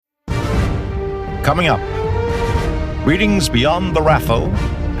Coming up, readings beyond the Raffo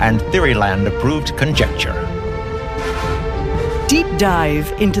and Theoryland approved conjecture. Deep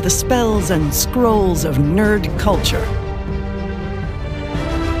dive into the spells and scrolls of nerd culture.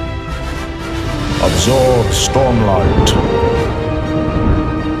 Absorb Stormlight.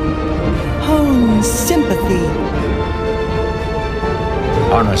 Hone sympathy.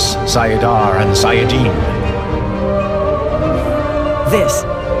 Harness Sayadar and Sayadine. This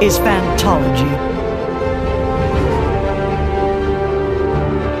is Phantology.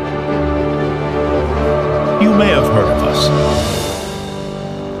 You may have heard of us.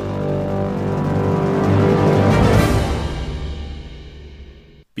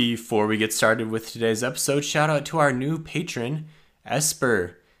 Before we get started with today's episode, shout out to our new patron,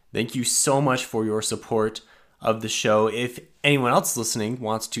 Esper. Thank you so much for your support of the show. If anyone else listening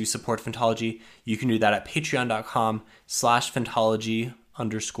wants to support Phantology, you can do that at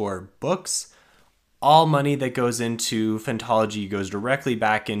patreon.com/Phantology_books. All money that goes into Phantology goes directly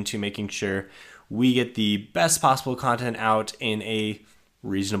back into making sure we get the best possible content out in a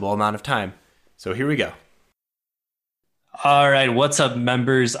reasonable amount of time. So here we go. All right, what's up,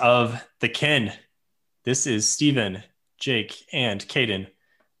 members of the Kin? This is Steven, Jake, and Caden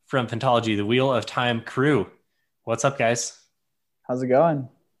from Phantology, the Wheel of Time crew. What's up, guys? How's it going?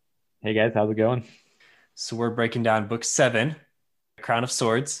 Hey guys, how's it going? So we're breaking down book 7, Crown of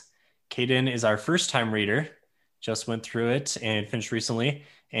Swords. Caden is our first-time reader, just went through it and finished recently.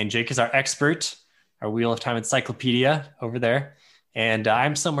 And Jake is our expert, our Wheel of Time encyclopedia over there. And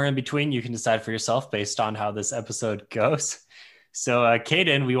I'm somewhere in between. You can decide for yourself based on how this episode goes. So,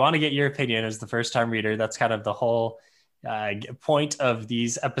 Caden, we want to get your opinion as the first-time reader. That's kind of the whole point of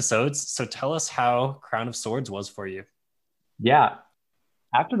these episodes. So tell us how Crown of Swords was for you. Yeah.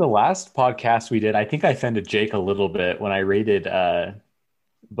 After the last podcast we did, I think I offended Jake a little bit when I rated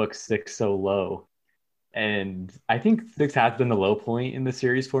book 6 so low. And I think 6 has been the low point in the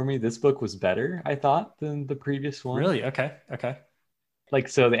series for me. This book was better, I thought, than the previous one. Really? Okay. Like,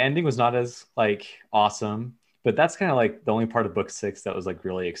 so the ending was not as like awesome, but that's kind of like the only part of book 6 that was like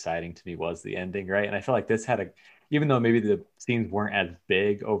really exciting to me was the ending, right? And I feel like this had even though maybe the scenes weren't as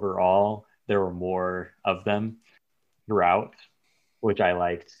big overall, there were more of them throughout, which I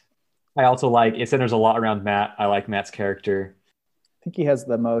liked. I also like, it said there's a lot around Matt. I like Matt's character. I think he has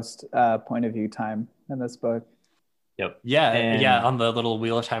the most point of view time in this book. Yep. Yeah. On the little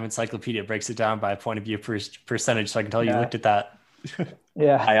Wheel of Time encyclopedia, it breaks it down by point of view percentage. So I can tell you looked at that.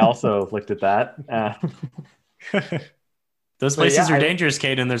 Yeah. I also looked at that. Those places are dangerous,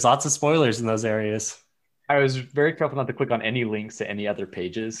 Caden. There's lots of spoilers in those areas. I was very careful not to click on any links to any other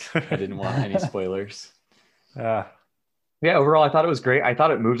pages. I didn't want any spoilers. Yeah, overall, I thought it was great. I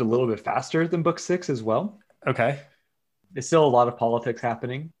thought it moved a little bit faster than book 6 as well. Okay. There's still a lot of politics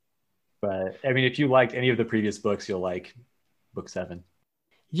happening. But, I mean, if you liked any of the previous books, you'll like book 7.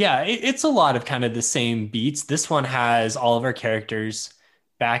 Yeah, it's a lot of kind of the same beats. This one has all of our characters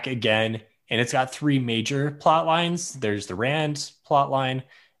back again, and it's got 3 major plot lines. There's the Rand plot line,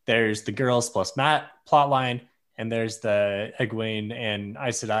 there's the girls plus Matt plot line, and there's the Egwene and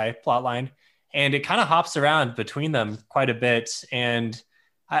Aes Sedai plot line. And it kind of hops around between them quite a bit. And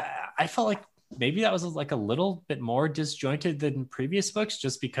I felt like maybe that was like a little bit more disjointed than previous books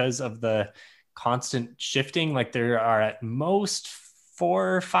just because of the constant shifting. Like there are at most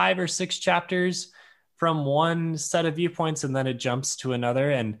 4, 5, or 6 chapters from one set of viewpoints, and then it jumps to another,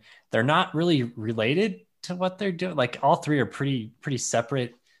 and they're not really related to what they're doing. Like all 3 are pretty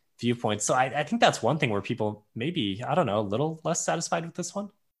separate viewpoints. So I think that's one thing where people maybe, I don't know, a little less satisfied with this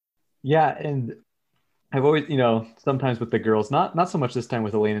one. Yeah, and I've always, sometimes with the girls, not so much this time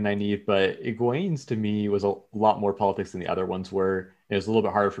with Elaine and Nynaeve, but Egwene's to me was a lot more politics than the other ones were. It was a little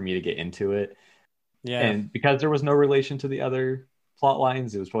bit harder for me to get into it. Yeah. And because there was no relation to the other plot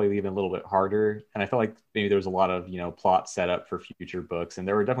lines, it was probably even a little bit harder. And I felt like maybe there was a lot of, plot set up for future books. And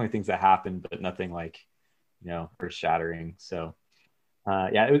there were definitely things that happened, but nothing like, earth shattering. So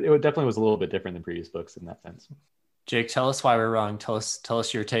it definitely was a little bit different than previous books in that sense. Jake, tell us why we're wrong. Tell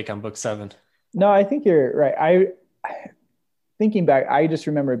us your take on book 7. No, I think you're right. Thinking back, I just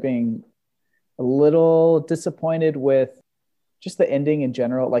remember being a little disappointed with just the ending in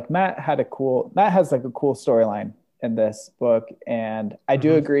general. Like Matt has like a cool storyline in this book. And I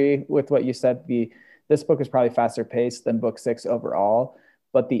do agree with what you said. This book is probably faster paced than book 6 overall,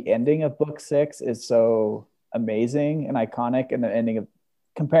 but the ending of book 6 is so amazing and iconic. And the ending of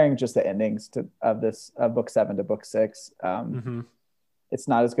comparing just the endings of book 7 to book 6, it's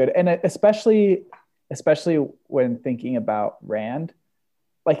not as good. And especially when thinking about Rand,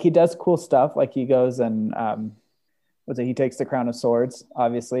 like he does cool stuff. Like he goes and he takes the Crown of Swords,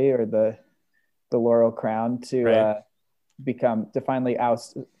 obviously, or the the laurel crown to Right. to finally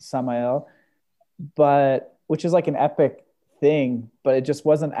oust Samael, but which is like an epic thing, but it just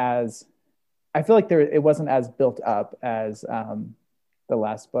wasn't as, I feel like it wasn't as built up as the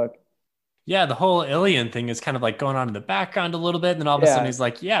last book. Yeah, the whole Ilion thing is kind of like going on in the background a little bit, and then all of a sudden Yeah, he's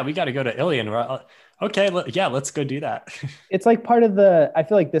like, "Yeah, we got to go to Ilion." Okay, yeah, let's go do that. it's like part of the, I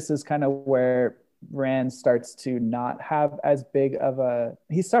feel like this is kind of where Rand starts to not have as big of a,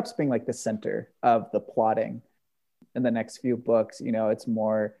 he stops being like the center of the plotting in the next few books. You know, it's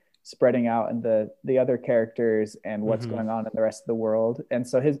more spreading out in the other characters and what's Hmm. going on in the rest of the world, and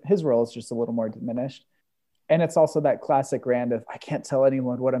so his role is just a little more diminished. And it's also that classic Rand of, I can't tell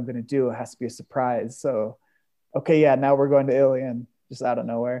anyone what I'm going to do, it has to be a surprise. So okay, yeah, now we're going to Ilion just out of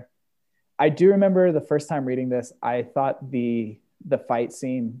nowhere. I do remember the first time reading this, I thought the fight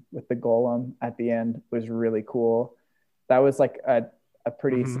scene with the golem at the end was really cool. That was like a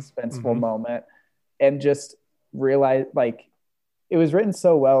pretty Hmm. suspenseful Hmm. moment. And just realize, like, it was written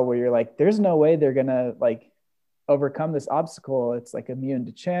so well where you're like, there's no way they're gonna like overcome this obstacle. It's like immune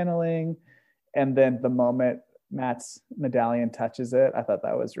to channeling. And then the moment Matt's medallion touches it, I thought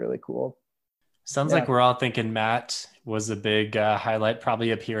that was really cool. Sounds Yeah. like we're all thinking Matt was a big highlight,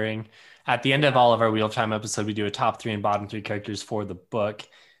 probably appearing at the end of all of our Wheel Time episode. We do a top three and bottom three characters for the book.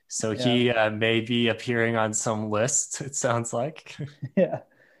 So Yeah. he may be appearing on some lists, it sounds like. Yeah.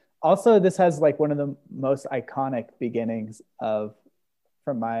 Also, this has like one of the most iconic beginnings of,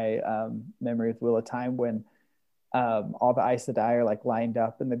 from my memory with Wheel of Time, when all the Aes Sedai are like lined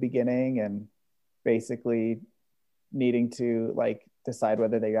up in the beginning and basically needing to like decide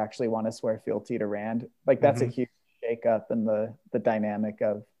whether they actually want to swear fealty to Rand. Like that's a Mhm. huge shakeup in the dynamic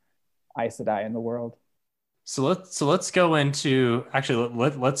of Aes Sedai in the world. So let's go into actually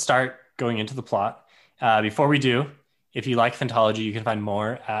let's start going into the plot. Before we do, if you like Phantology, you can find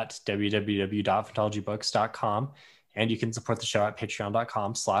more at www.phantologybooks.com, and you can support the show at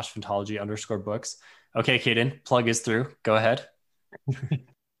patreon.com/phantology_books. Okay, Caden, plug is through. Go ahead.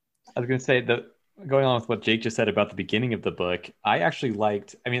 I was going to say that going on with what Jake just said about the beginning of the book, I actually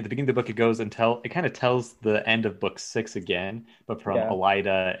liked, I mean, at the beginning of the book, it goes until it kind of tells the end of book 6 again, but from Yeah.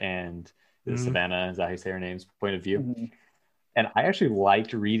 Elida and Mhm. Savannah, is that how you say her name's point of view? Mm-hmm. And I actually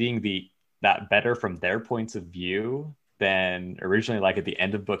liked reading that better from their points of view than originally, like at the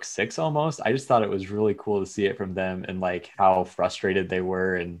end of book 6 almost. I just thought it was really cool to see it from them and like how frustrated they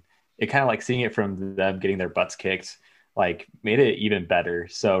were, and it kind of like seeing it from them getting their butts kicked like made it even better.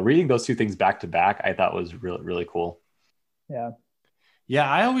 So reading those two things back to back, I thought was really, really cool. Yeah. Yeah,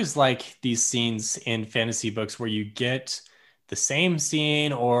 I always like these scenes in fantasy books where you get the same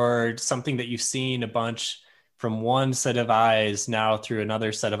scene or something that you've seen a bunch from one set of eyes now through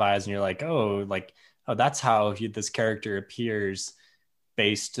another set of eyes, and you're like, oh, that's how this character appears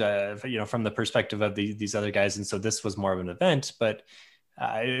based, from the perspective of these other guys. And so this was more of an event, but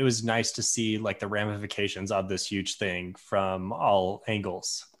it was nice to see like the ramifications of this huge thing from all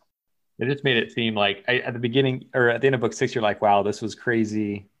angles. It just made it seem like at the beginning or at the end of book 6, you're like, wow, this was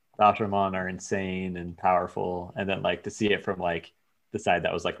crazy. Thashamon are insane and powerful. And then like to see it from like the side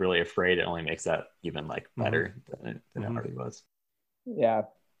that was like really afraid, it only makes that even like better than it already was. Yeah.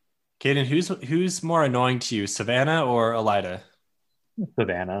 Kaden, who's more annoying to you, Savannah or Elida?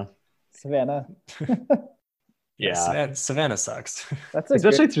 Savannah. Savannah. Yeah. Savannah sucks. That's a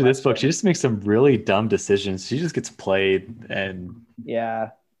Especially good through this book, she question. just makes some really dumb decisions. She just gets played, and Yeah.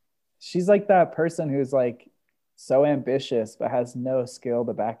 She's like that person who's like so ambitious but has no skill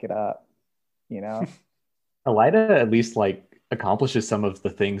to back it up, you know? Elida at least like accomplishes some of the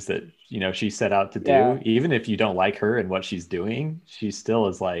things that she set out to do. Yeah. Even if you don't like her and what she's doing, she still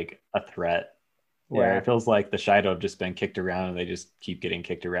is like a threat. Where Yeah. it feels like the Shido have just been kicked around, and they just keep getting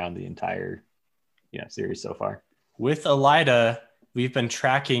kicked around the entire series so far. With Elida, we've been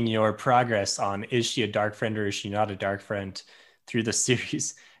tracking your progress on is she a dark friend or is she not a dark friend through the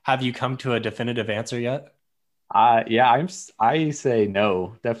series. Have you come to a definitive answer yet? Yeah, I say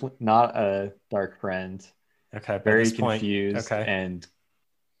no, definitely not a dark friend. Okay, by Very this point, confused, okay. and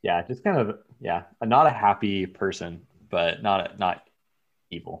yeah, just kind of not a happy person, but not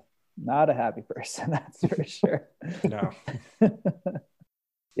evil. Not a happy person, that's for sure. No.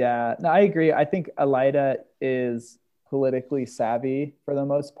 Yeah, no, I agree. I think Elida is politically savvy for the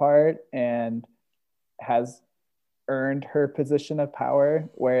most part and has earned her position of power,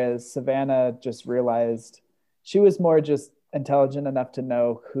 whereas Savannah just realized she was more just intelligent enough to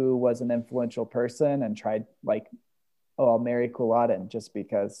know who was an influential person and tried like, oh, I'll marry Culloden just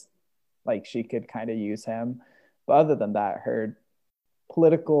because like she could kind of use him. But other than that, her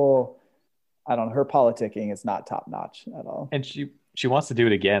political, I don't know, her politicking is not top notch at all. And she she wants to do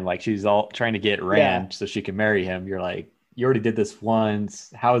it again. Like she's all trying to get Rand so she can marry him. You're like, you already did this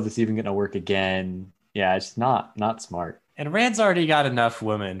once. How is this even going to work again? Yeah, it's not smart. And Rand's already got enough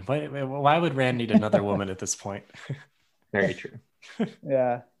women. Why would Rand need another woman at this point? Very true.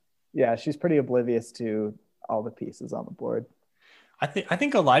 Yeah, she's pretty oblivious to all the pieces on the board. I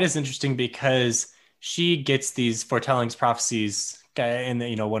think Elida is interesting because she gets these foretellings, prophecies, and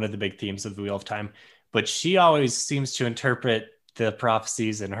one of the big themes of the Wheel of Time. But she always seems to interpret the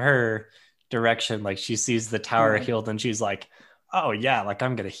prophecies in her direction. Like she sees the tower healed, and she's like, "Oh yeah, like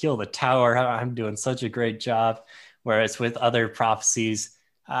I'm gonna heal the tower. I'm doing such a great job." Whereas with other prophecies,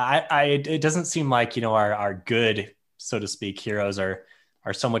 it doesn't seem like our good, so to speak, heroes are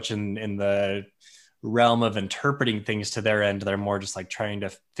so much in the realm of interpreting things to their end. They're more just like trying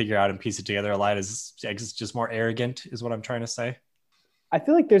to figure out and piece it together. Elida is just more arrogant, is what I'm trying to say. I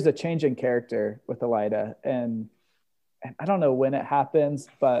feel like there's a change in character with Elida, and I don't know when it happens,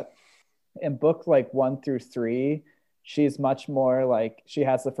 but in book like 1 through 3, she's much more like, she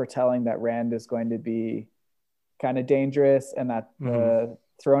has the foretelling that Rand is going to be kind of dangerous, and that the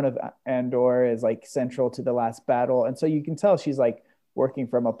throne of Andor is like central to the last battle. And so you can tell she's like working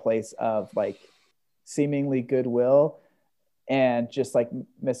from a place of like seemingly goodwill and just like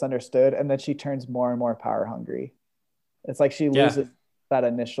misunderstood. And then she turns more and more power hungry. It's like she loses that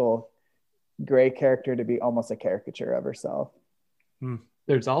initial gray character to be almost a caricature of herself.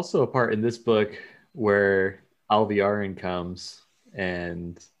 There's also a part in this book where Alviarin comes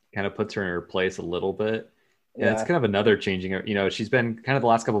and kind of puts her in her place a little bit. And it's kind of another changing, she's been kind of the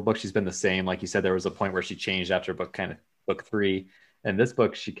last couple of books, she's been the same. Like you said, there was a point where she changed after book 3. And this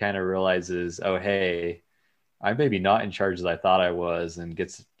book, she kind of realizes, oh, hey, I'm maybe not in charge as I thought I was, and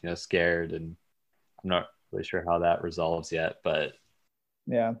gets, scared. And I'm not really sure how that resolves yet, but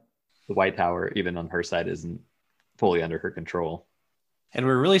the White Tower, even on her side, isn't fully under her control. And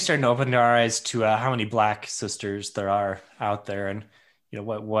we're really starting to open our eyes to how many Black sisters there are out there, and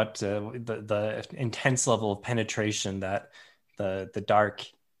what the intense level of penetration that the dark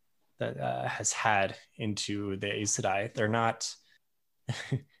that has had into the Aes Sedai. They're not.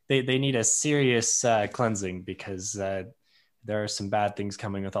 they need a serious cleansing, because there are some bad things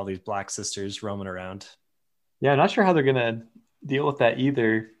coming with all these Black sisters roaming around. Yeah, I'm not sure how they're gonna deal with that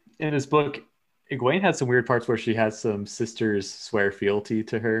either. In this book, Egwene had some weird parts where she has some sisters swear fealty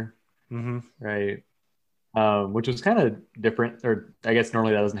to her, right? Which was kind of different, or I guess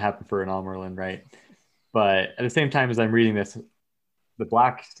normally that doesn't happen for an Amyrlin, right? But at the same time as I'm reading this, the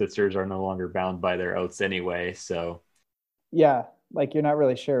Black sisters are no longer bound by their oaths anyway, so like you're not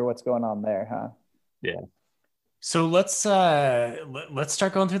really sure what's going on there, huh? Yeah. So let's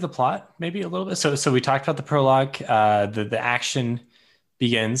start going through the plot maybe a little bit. So we talked about the prologue. The action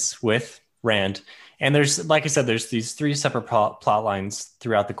begins with Rand, and there's, like I said, there's these 3 separate plot lines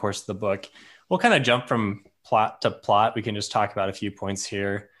throughout the course of the book. We'll kind of jump from plot to plot. We can just talk about a few points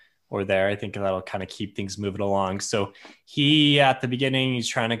here or there. I think that'll kind of keep things moving along. So at the beginning, he's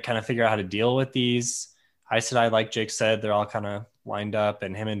trying to kind of figure out how to deal with these Aes Sedai. Like Jake said, they're all kind of lined up,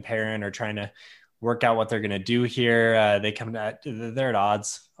 and him and Perrin are trying to work out what they're going to do here. They're at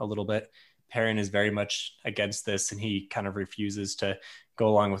odds a little bit. Perrin is very much against this, and he kind of refuses to go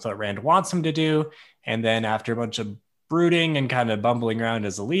along with what Rand wants him to do. And then after a bunch of brooding and kind of bumbling around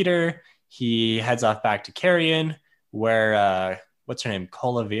as a leader, he heads off back to Carrion, where what's her name?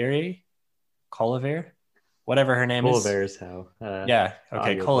 Colavir? Whatever her name is. Colavir's how.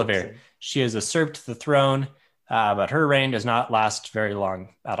 Colavir. She has usurped the throne, but her reign does not last very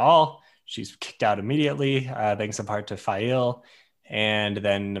long at all. She's kicked out immediately, thanks in part to Faile. And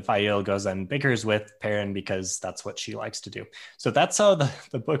then Faile goes and bickers with Perrin because that's what she likes to do. So that's how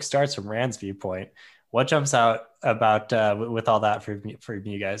the book starts from Rand's viewpoint. What jumps out about with all that for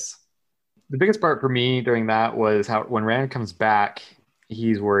you guys? The biggest part for me during that was how when Rand comes back,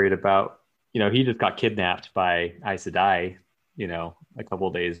 he's worried about, he just got kidnapped by Aes Sedai, a couple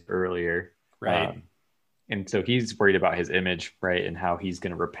of days earlier. Right. And so he's worried about his image, right? And how he's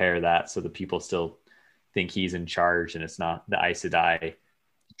going to repair that so the people still think he's in charge and it's not the Aes Sedai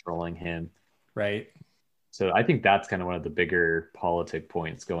controlling him. Right. So I think that's kind of one of the bigger politic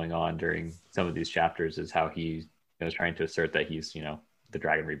points going on during some of these chapters, is how he is trying to assert that he's, the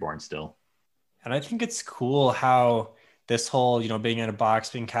Dragon Reborn still. And I think it's cool how this whole, being in a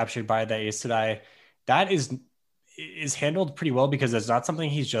box, being captured by the Aes Sedai, that is handled pretty well, because it's not something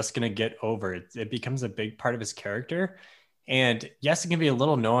he's just going to get over. It becomes a big part of his character. And yes, it can be a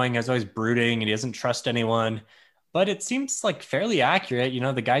little annoying. He's always brooding and he doesn't trust anyone, but it seems like fairly accurate.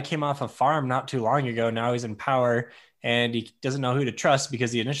 The guy came off a farm not too long ago. Now he's in power and he doesn't know who to trust,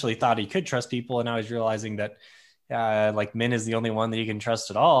 because he initially thought he could trust people. And now he's realizing that like Min is the only one that you can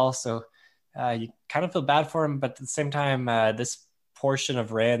trust at all. So you kind of feel bad for him, but at the same time, this portion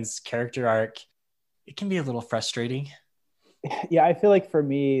of Rand's character arc, it can be a little frustrating. Yeah, I feel like for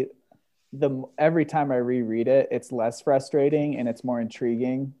me, every time I reread it, it's less frustrating and it's more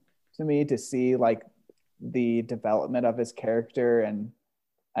intriguing to me to see like the development of his character and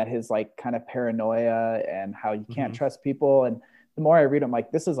his like kind of paranoia and how you can't trust people. And the more I read, I'm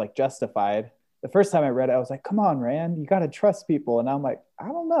like, this is like justified. The first time I read it, I was like, come on, Rand, you got to trust people. And I'm like, I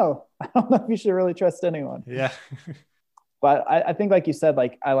don't know if you should really trust anyone. Yeah. But I think, like you said,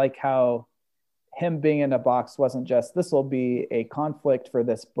 like, I like how him being in a box wasn't just, this will be a conflict for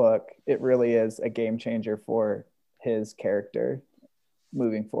this book. It really is a game changer for his character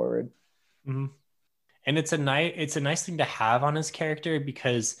moving forward. Mm-hmm. And it's a nice thing to have on his character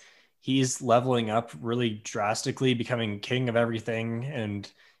because he's leveling up really drastically, becoming king of everything and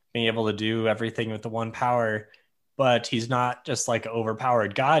being able to do everything with the one power. But he's not just like an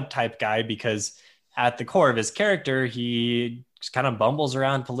overpowered god type guy, because at the core of his character, he just kind of bumbles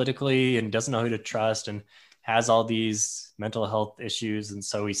around politically and doesn't know who to trust and has all these mental health issues. And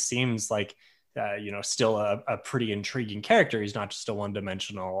so he seems like, still a pretty intriguing character. He's not just a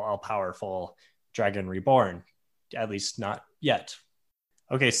one-dimensional, all-powerful dragon reborn, at least not yet.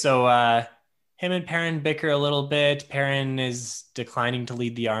 Okay, so him and Perrin bicker a little bit. Perrin is declining to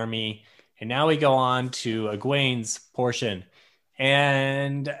lead the army. And now we go on to Egwene's portion.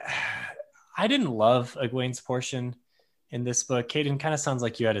 And I didn't love Egwene's portion in this book. Caden, kind of sounds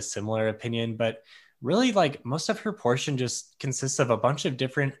like you had a similar opinion, but really like most of her portion just consists of a bunch of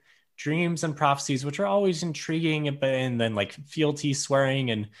different dreams and prophecies, which are always intriguing, and then like fealty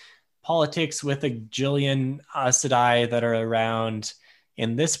swearing and politics with a Jillian Aes Sedai that are around.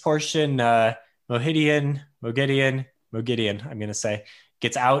 In this portion, Moghedien, I'm going to say,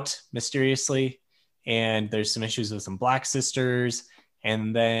 gets out mysteriously, and there's some issues with some Black sisters.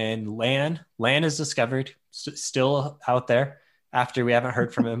 And then Lan is discovered, still out there after we haven't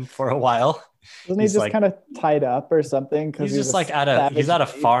heard from him for a while. Wasn't he just like, kind of tied up or something? He's just like at a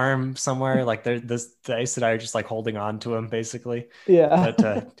farm somewhere. Like the Aes Sedai are just like holding on to him basically. Yeah.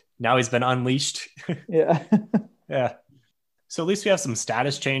 But now he's been unleashed. Yeah. Yeah. So at least we have some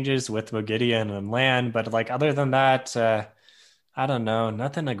status changes with Moghedien and Lan. But like other than that, I don't know.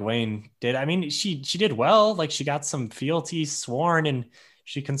 Nothing Egwene did. I mean, she did well. Like she got some fealty sworn and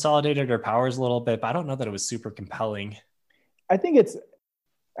she consolidated her powers a little bit, but I don't know that it was super compelling. I think it's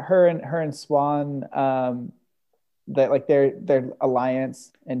her and Swan, that like their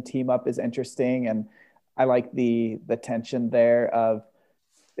alliance and team up is interesting. And I like the tension there of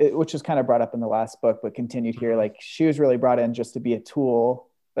it, which was kind of brought up in the last book, but continued here. Like she was really brought in just to be a tool,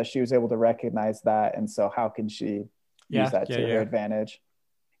 but she was able to recognize that. And so how can she use that to her advantage?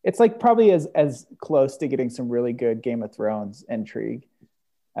 It's like probably as close to getting some really good Game of Thrones intrigue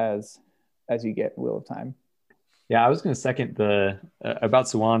as you get Wheel of Time. Yeah, I was going to second the about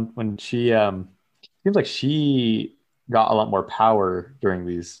Siuan when she seems like she got a lot more power during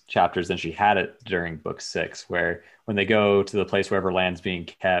these chapters than she had it during book 6, where when they go to the place wherever Lan's being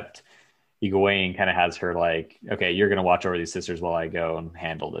kept, Egwene kind of has her like, okay, you're going to watch over these sisters while I go and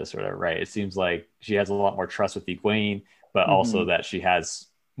handle this or whatever, right? It seems like she has a lot more trust with Egwene, but also that she has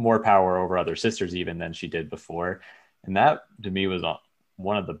more power over other sisters even than she did before. And that to me was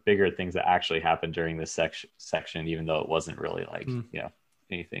one of the bigger things that actually happened during this section, even though it wasn't really like,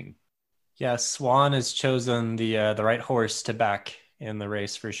 anything. Yeah, Swan has chosen the right horse to back in the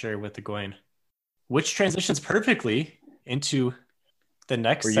race for sure with Egwene, which transitions perfectly into the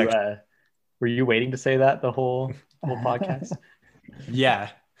next section. Were you waiting to say that the whole podcast? Yeah.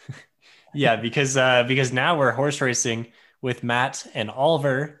 Yeah, because now we're horse racing with Mat and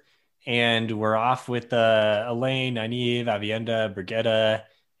Oliver, and we're off with Elaine, Nynaeve, Aviendha, Brigitta,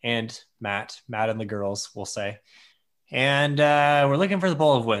 and Mat and the girls, we'll say. And we're looking for the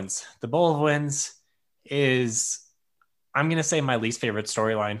Bowl of Winds. The Bowl of Winds is, I'm going to say, my least favorite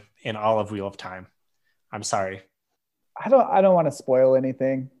storyline in all of Wheel of Time. I'm sorry. I don't want to spoil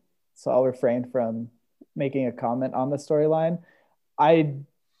anything, so I'll refrain from making a comment on the storyline. I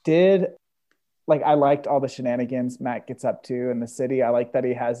liked all the shenanigans Mat gets up to in the city. I like that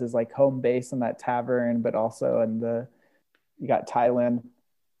he has his like home base in that tavern, but also you got Tylan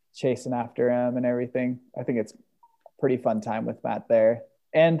chasing after him and everything. I think it's a pretty fun time with Mat there.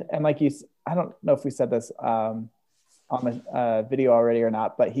 And like I don't know if we said this on the video already or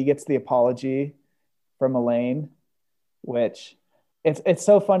not, but he gets the apology from Elaine, which it's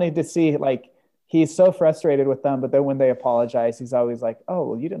so funny to see. Like he's so frustrated with them, but then when they apologize, he's always like, oh,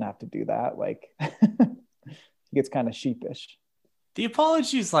 well, you didn't have to do that. Like he gets kind of sheepish. The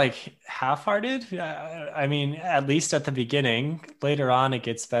apology is like half-hearted. I mean, at least at the beginning. Later on, it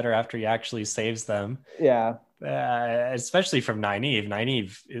gets better after he actually saves them. Yeah. Especially from Nynaeve.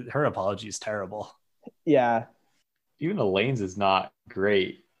 Nynaeve, her apology is terrible. Yeah. Even Elaine's is not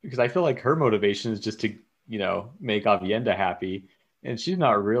great because I feel like her motivation is just to, make Avienda happy. And she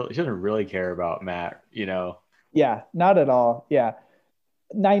doesn't really care about Matt, Yeah, not at all. Yeah.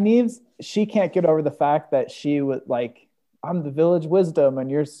 Nynaeve's, she can't get over the fact that she was like, I'm the village wisdom and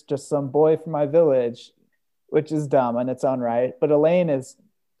you're just some boy from my village, which is dumb in its own right. But Elaine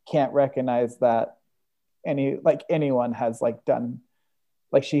can't recognize that anyone has like done,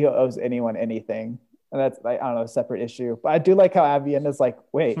 like she owes anyone anything. And that's like, I don't know, a separate issue. But I do like how Avienda's like,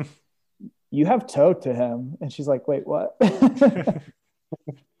 wait, you have towed to him. And she's like, wait, what?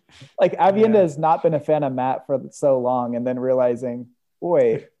 Like Avienda has not been a fan of Matt for so long and then realizing,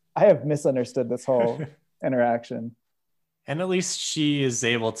 wait, I have misunderstood this whole interaction. And at least she is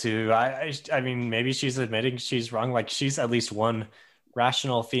able to, I mean, maybe she's admitting she's wrong. Like she's at least one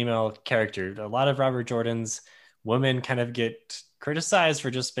rational female character. A lot of Robert Jordan's women kind of get criticized for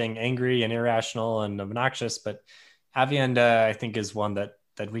just being angry and irrational and obnoxious. But Avienda, I think, is one that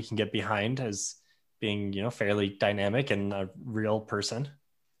we can get behind as being, fairly dynamic and a real person.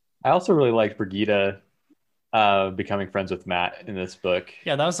 I also really liked Brigida becoming friends with Matt in this book.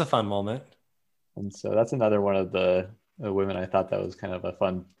 Yeah, that was a fun moment. And so that's another one of the women I thought that was kind of a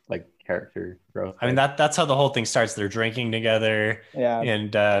fun like character growth. I mean, that's how the whole thing starts. They're drinking together. Yeah.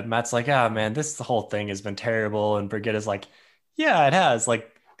 And Matt's like, oh man, this whole thing has been terrible. And Brigida's like, yeah, it has.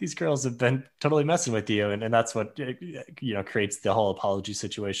 Like these girls have been totally messing with you. And that's what, creates the whole apology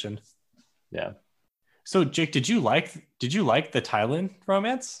situation. Yeah. So Jake, did you like the Tylan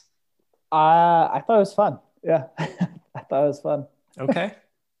romance? I thought it was fun. Yeah. I thought it was fun. Okay.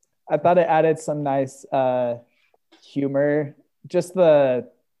 I thought it added some nice humor. Just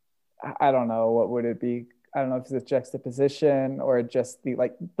I don't know, what would it be? I don't know if it's a juxtaposition or just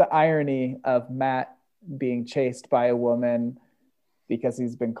the irony of Matt being chased by a woman because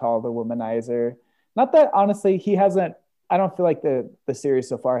he's been called a womanizer. Not that honestly he hasn't, I don't feel like the series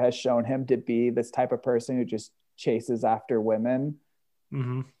so far has shown him to be this type of person who just chases after women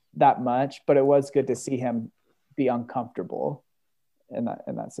that much, but it was good to see him be uncomfortable in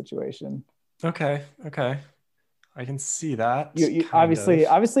that situation. Okay. I can see that. You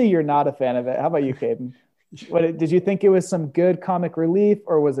obviously you're not a fan of it. How about you, Caden? Did you think it was some good comic relief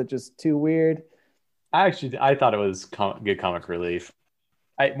or was it just too weird? I thought it was good comic relief.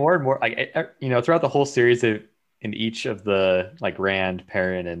 More and more, throughout the whole series, in each of the like Rand,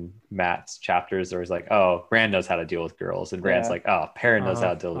 Perrin, and Matt's chapters, there was like, oh, Rand knows how to deal with girls, and Rand's like, oh, Perrin knows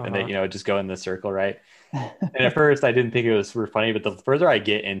how to deal, and they, just go in the circle, right? And at first, I didn't think it was super funny, but the further I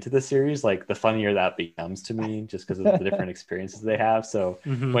get into the series, like the funnier that becomes to me, just because of the different experiences they have. So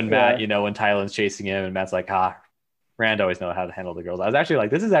when Matt, when Tylan's chasing him, and Matt's like, Rand always know how to handle the girls. I was actually like,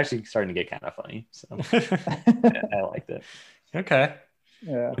 this is actually starting to get kind of funny. So I liked it. Okay.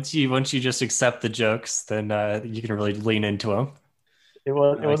 Yeah. Once you just accept the jokes, then you can really lean into them. It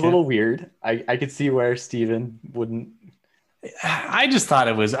was a little weird. I could see where Steven wouldn't. I just thought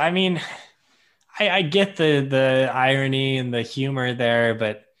it was. I mean, I get the irony and the humor there,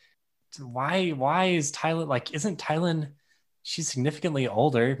 but why is Tylan like? Isn't Tylan? She's significantly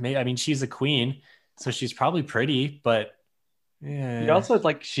older. Maybe, I mean, she's a queen, so she's probably pretty, but yeah. Also,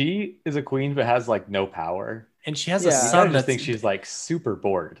 like she is a queen, but has like no power. And she has a son. I just think she's like super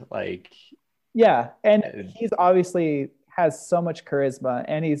bored. Like, yeah, and he's obviously has so much charisma,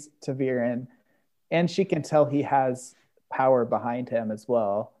 and he's ta'veren, and she can tell he has power behind him as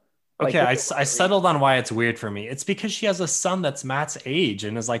well. Okay, I settled on why it's weird for me. It's because she has a son that's Matt's age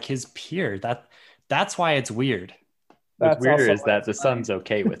and is like his peer. That's why it's weird. What's weirder is that the son's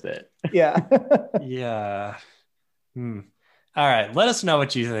okay with it. Yeah. Yeah. All right, let us know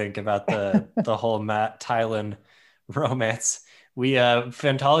what you think about the whole Matt Tylan romance.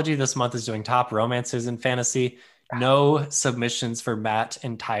 Fantology this month is doing top romances in fantasy. No submissions for Matt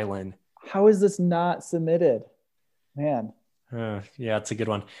and Tylan. How is this not submitted? Man. Yeah, it's a good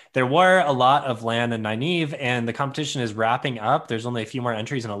one. There were a lot of Lan and Nynaeve, and the competition is wrapping up. There's only a few more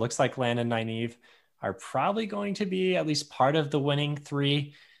entries, and it looks like Lan and Nynaeve are probably going to be at least part of the winning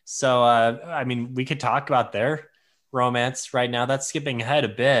three. So, I mean, we could talk about their romance right now. That's skipping ahead a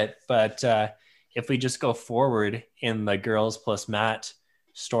bit, but if we just go forward in the girls plus Matt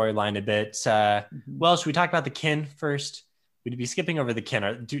storyline a bit, well, should we talk about the kin first? We'd be skipping over the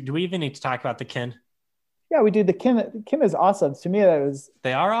kin. Do we even need to talk about the kin? Yeah, we do. The kin is awesome. To me,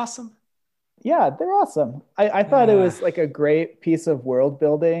 they are awesome. Yeah, they're awesome. I thought it was like a great piece of world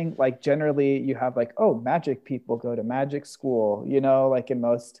building. Like generally you have like, oh, magic people go to magic school, you know, like in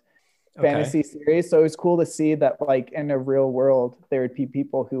most Okay. fantasy series. So it was cool to see that like in a real world, there would be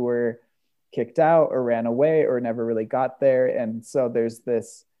people who were kicked out or ran away or never really got there. And so there's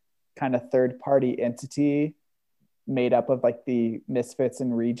this kind of third party entity made up of like the misfits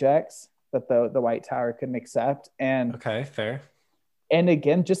and rejects that the White Tower couldn't accept. Okay, fair. And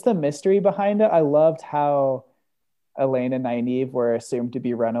again, just the mystery behind it. I loved how Elaine and Nynaeve were assumed to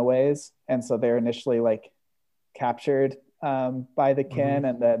be runaways, and so they're initially like captured by the kin,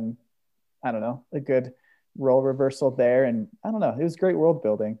 and then I don't know, a good role reversal there, and I don't know, it was great world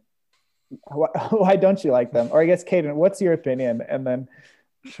building. Why don't you like them? Or I guess, Caden, what's your opinion? And then,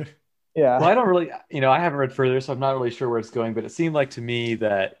 yeah, Well, I don't really, I haven't read further, so I'm not really sure where it's going. But it seemed like to me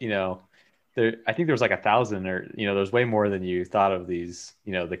that I think there was like 1,000, or there's way more than you thought of these,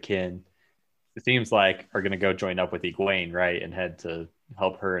 the kin. It seems like are going to go join up with Egwene, right, and head to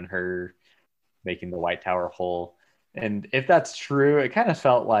help her and her making the White Tower whole. And if that's true, it kind of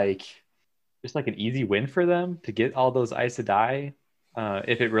felt like just like an easy win for them to get all those Aes Sedai.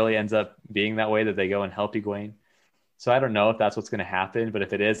 If it really ends up being that way, that they go and help Egwene. So I don't know if that's what's going to happen, but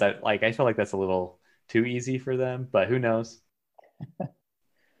if it is, I feel like that's a little too easy for them. But who knows?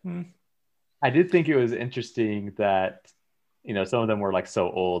 I did think it was interesting that some of them were like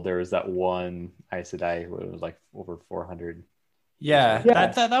so old. There was that one Aes Sedai who was like over 400. Yeah, Yeah.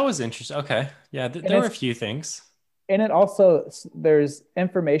 that was interesting. Okay. Yeah, there were a few things. And it also, there's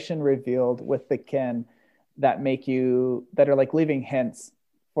information revealed with the kin that are like leaving hints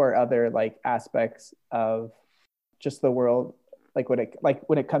for other like aspects of just the world. Like when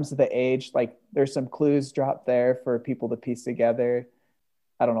it comes to the age, like there's some clues dropped there for people to piece together.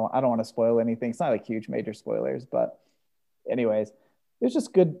 I don't know. I don't want to spoil anything. It's not like huge major spoilers, but anyways, it's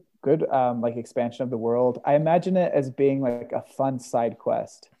just good like expansion of the world. I imagine it as being like a fun side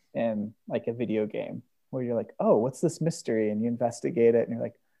quest in like a video game where you're like, oh, what's this mystery? And you investigate it and you're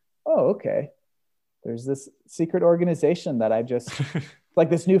like, oh, okay. There's this secret organization that I just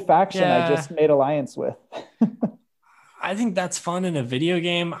like this new faction I just made alliance with. I think that's fun in a video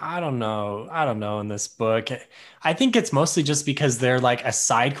game. I don't know in this book. I think it's mostly just because they're like a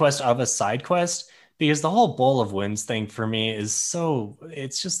side quest of a side quest, because the whole Bowl of Winds thing for me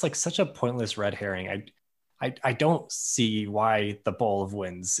it's just like such a pointless red herring. I don't see why the Bowl of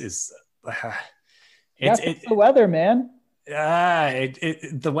Winds is it's the weather, man.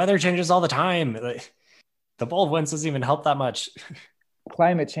 The weather changes all the time. The Bowl of Winds doesn't even help that much.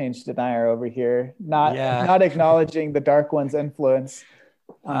 Climate change denier over here, not acknowledging the Dark One's influence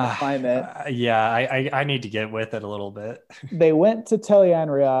on the climate. I need to get with it a little bit. They went to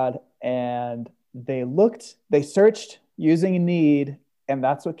Tel'aran'rhiod and they searched using need, and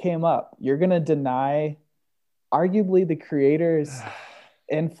that's what came up. You're going to deny arguably the creator's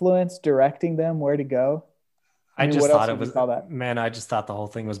influence directing them where to go? I just thought it was, man, I just thought the whole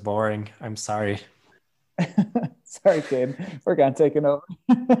thing was boring. I'm sorry. Sorry, kid. We're gonna take it over.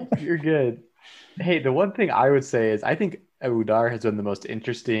 You're good. Hey, the one thing I would say is I think Udar has been the most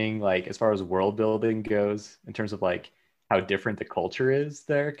interesting, like as far as world building goes, in terms of like how different the culture is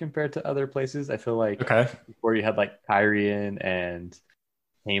there compared to other places. I feel like before you had like Kyrian and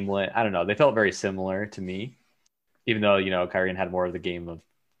Hamlet, I don't know, they felt very similar to me, even though Kyrian had more of the game of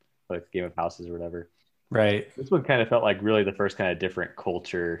houses or whatever. Right. This one kind of felt like really the first kind of different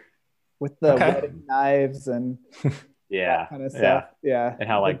culture with the wedding knives and that kind of stuff. Yeah. And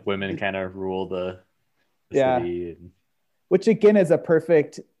how like women kind of rule the city. Which again is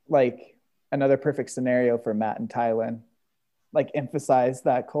another perfect scenario for Mat and Tywin. Like emphasize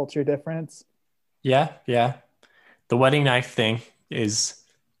that culture difference. Yeah. The wedding knife thing is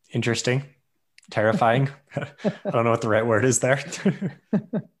interesting, terrifying. I don't know what the right word is there.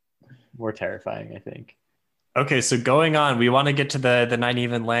 More terrifying, I think. Okay, so going on, we want to get to the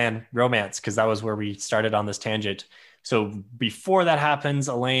Nynaeve and Lan romance because that was where we started on this tangent. So before that happens,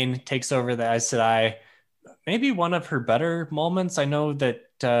 Elaine takes over the Aes Sedai. Maybe one of her better moments. I know that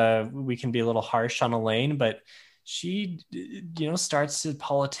we can be a little harsh on Elaine, but she, starts to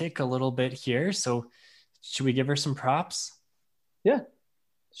politic a little bit here. So should we give her some props? Yeah,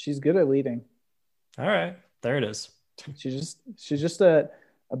 she's good at leading. All right, there it is. She's just a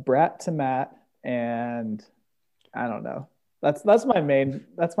brat to Mat, and I don't know. That's my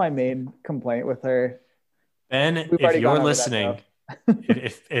main complaint with her. Ben, if you're listening,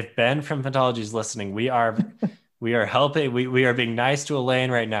 if Ben from Phantology is listening, we are helping. We are being nice to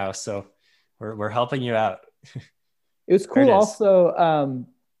Elaine right now, so we're helping you out. It was cool. Also,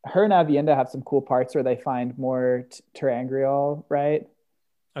 her and Avienda have some cool parts where they find more Terangrial, right?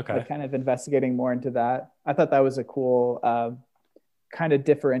 Okay. like kind of investigating more into that. I thought that was a cool kind of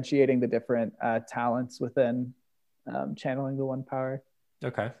differentiating the different talents within channeling the one power.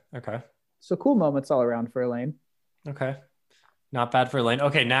 Okay. Okay. So cool moments all around for Elaine. Okay. Not bad for Elaine.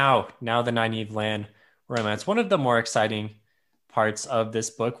 Okay, now the Nynaeve Lan romance. One of the more exciting parts of this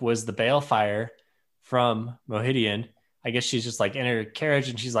book was the balefire from Mohidian. I guess she's just like in her carriage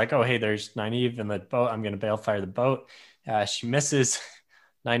and she's like, oh, hey, there's Nynaeve in the boat. I'm going to balefire the boat. She misses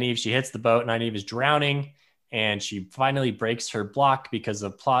Nynaeve. She hits the boat. Nynaeve is drowning and she finally breaks her block because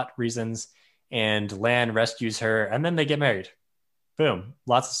of plot reasons. And Lan rescues her and then they get married. Boom.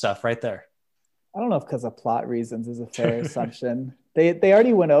 Lots of stuff right there. I don't know if because of plot reasons is a fair assumption. They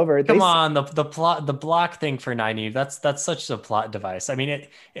already went over. Come on, the block thing for Nynaeve. That's such a plot device. I mean,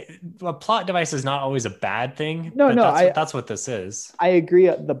 a plot device is not always a bad thing. No, that's what this is. I agree.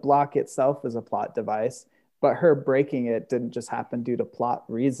 The block itself is a plot device, but her breaking it didn't just happen due to plot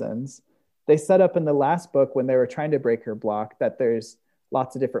reasons. They set up in the last book when they were trying to break her block that there's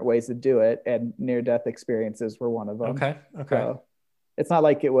lots of different ways to do it, and near-death experiences were one of them. Okay. So it's not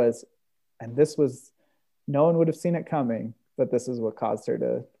like it was, and this was, no one would have seen it coming, but this is what caused her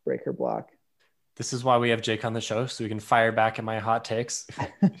to break her block. This is why we have Jake on the show, so we can fire back at my hot takes.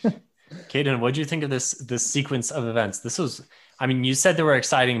 Caden, what do you think of this sequence of events? This was, I mean, you said there were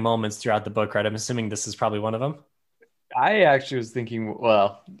exciting moments throughout the book, right? I'm assuming this is probably one of them. I actually was thinking,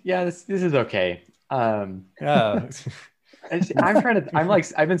 well, yeah, this is okay. Yeah.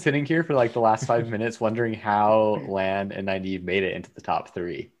 I've been sitting here for like the last 5 minutes wondering how Lan and Nynaeve made it into the top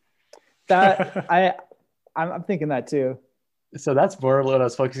 3. I'm thinking that too. So that's more what I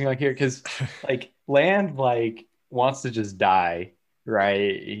was focusing on here, because like Lan like wants to just die,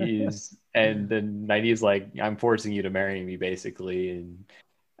 right? And then Nynaeve's like, I'm forcing you to marry me, basically. And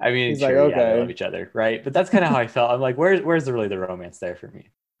I mean, He's sure, like, yeah, okay. they love each other, right? But that's kind of how I felt. I'm like, where's the romance there for me?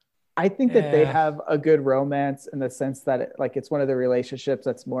 I think that they have a good romance in the sense that it's one of the relationships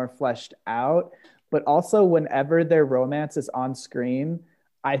that's more fleshed out, but also whenever their romance is on screen,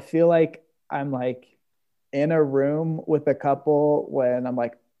 I feel like I'm like in a room with a couple when I'm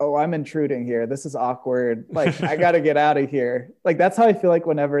like, oh, I'm intruding here. This is awkward. Like, I got to get out of here. Like, that's how I feel like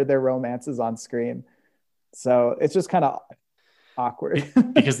whenever their romance is on screen. So it's just kind of awkward.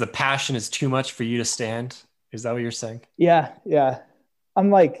 Because the passion is too much for you to stand. Is that what you're saying? Yeah.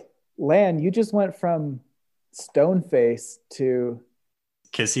 I'm like, Lan, you just went from stone face to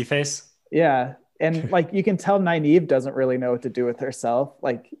kissy face. Yeah. And like, you can tell Nynaeve doesn't really know what to do with herself.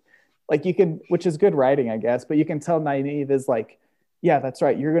 Like you can, which is good writing, I guess, but you can tell Nynaeve is like, yeah, that's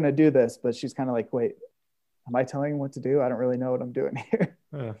right, you're going to do this. But she's kind of like, wait, am I telling him what to do? I don't really know what I'm doing here.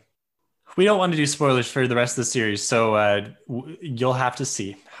 We don't want to do spoilers for the rest of the series. So you'll have to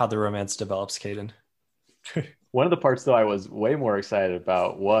see how the romance develops, Caden. One of the parts, though, I was way more excited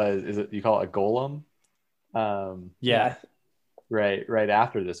about is it, you call it a golem? Yeah. Right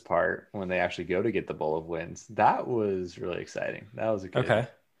after this part, when they actually go to get the Bowl of Winds. That was really exciting. That was a good. Okay.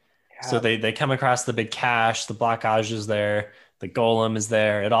 Yeah. So they come across the big cache, the blockage is there, the golem is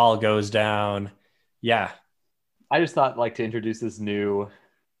there, it all goes down. Yeah. I just thought, like, to introduce this new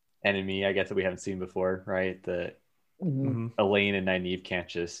enemy, I guess, that we haven't seen before, right? Elaine and Nynaeve can't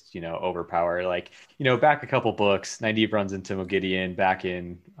just, overpower. Like, back a couple books, Nynaeve runs into Mohidian back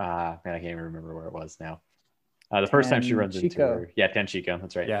in, man, I can't even remember where it was now. The first time she runs into her. Yeah, Tenchiko,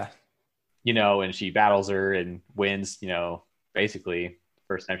 that's right. Yeah. And she battles her and wins, basically,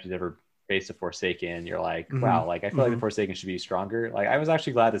 first time she's ever faced a Forsaken. You're like, wow, like, I feel like the Forsaken should be stronger. Like, I was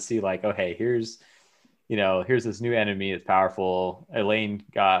actually glad to see, like, oh, hey, here's this new enemy. It's powerful. Elaine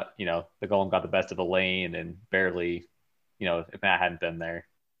got, the golem got the best of Elaine and barely, if Matt hadn't been there.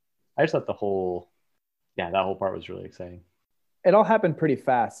 I just thought that whole part was really exciting. It all happened pretty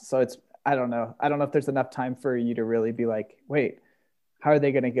fast. So I don't know if there's enough time for you to really be like, wait, how are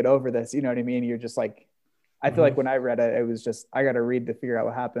they going to get over this? You know what I mean? You're just like, I feel like when I read it, it was just, I got to read to figure out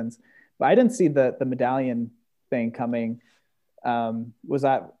what happens. But I didn't see the medallion thing coming. Do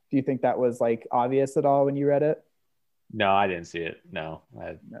you think that was like obvious at all when you read it? No, I didn't see it. No.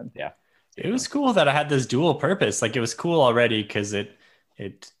 Yeah. It was cool that I had this dual purpose. Like, it was cool already because it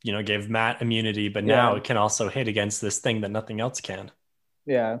gave Matt immunity, but now it can also hit against this thing that nothing else can.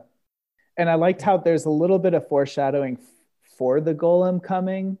 Yeah. And I liked how there's a little bit of foreshadowing for the golem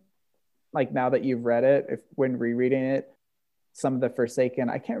coming. Like, now that you've read it, when rereading it, some of the Forsaken,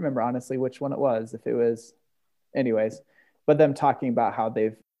 I can't remember honestly which one it was, if it was, anyways, but them talking about how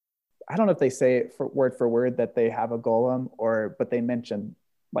I don't know if they say it for word that they have a golem but they mention,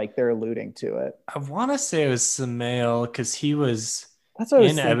 like, they're alluding to it. I want to say it was Samael because he was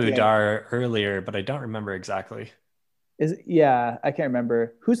in Abu Dar earlier, but I don't remember exactly. Yeah, I can't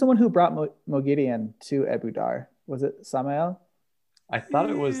remember. Who's the one who brought Moghedien to Ebudar? Was it Samael? I thought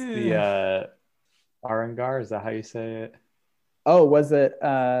it was the Yeah. Arangar. Is that how you say it? Oh, was it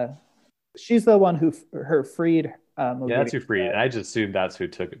she's the one who her freed Yeah, that's Moghedien. who freed it. I just assumed that's who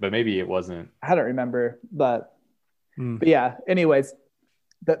took it, but maybe it wasn't. I don't remember, but Hmm. yeah, anyways,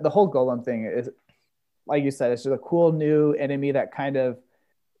 the whole golem thing is, like you said, it's just a cool new enemy that kind of,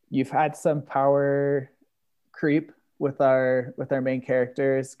 you've had some power creep with our main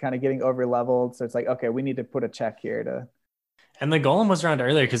characters kind of getting over leveled, so it's like, okay, we need to put a check here to. And the golem was around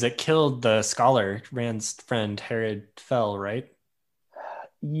earlier because it killed the scholar, Rand's friend Herod Fell, right?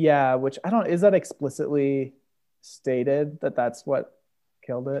 Yeah, which I don't, is that explicitly stated that that's what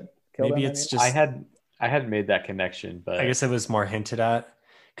killed Maybe him? it's I just, hadn't made that connection, but I guess it was more hinted at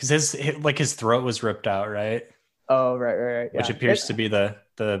because his throat was ripped out, right? Oh, right, yeah. Which appears to be the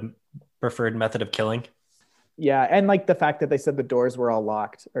preferred method of killing. Yeah, and like the fact that they said the doors were all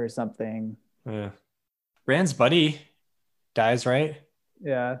locked or something. Yeah. Rand's buddy dies, right?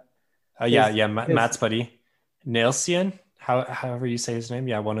 Yeah. Yeah, Matt's buddy, Nailsian, however you say his name.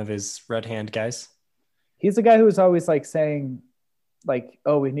 Yeah, one of his red hand guys. He's the guy who's always like saying, like,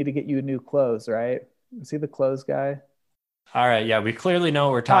 oh, we need to get you new clothes, right? Is he the clothes guy? All right, yeah, we clearly know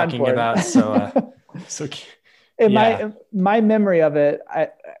what we're Not talking important. about. So In yeah. my memory of it,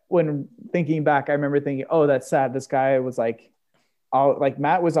 when thinking back, I remember thinking, oh, that's sad. This guy was like,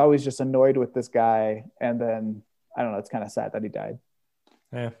 Matt was always just annoyed with this guy, and then I don't know. It's kind of sad that he died.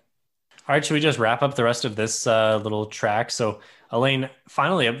 Yeah. All right, should we just wrap up the rest of this little track? So Elaine,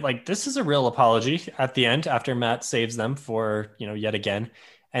 finally, like this is a real apology at the end after Matt saves them for, yet again.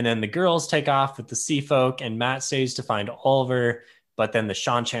 And then the girls take off with the sea folk and Matt stays to find Oliver, but then the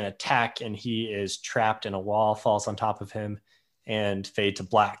Shan-Chan attack and he is trapped in a wall, falls on top of him and fade to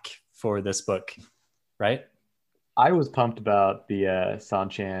black for this book, right? I was pumped about the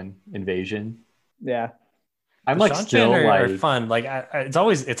Sanchan invasion. Yeah. I'm The like Shan-Chan still are like fun. Like it's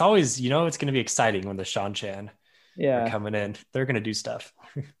always, it's going to be exciting when the Shan-Chan are Yeah. coming in. They're going to do stuff.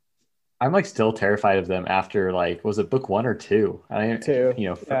 I'm like still terrified of them after like was it book 1 or 2? Two.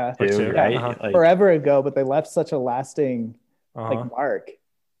 Yeah. Yeah. Book 2, two. right? Uh-huh. Like, Forever ago, but they left such a lasting Uh-huh. mark.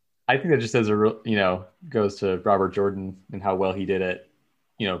 I think that just as a real, goes to Robert Jordan and how well he did it,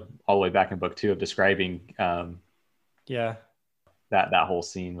 all the way back in book 2 of describing Yeah. that whole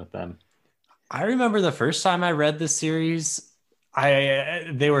scene with them. I remember the first time I read this series,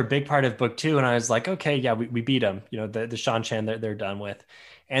 they were a big part of book 2, and I was like, okay, yeah, we beat them. The Shan-Chan they're done with.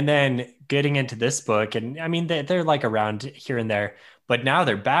 And then getting into this book, and I mean they're like around here and there, but now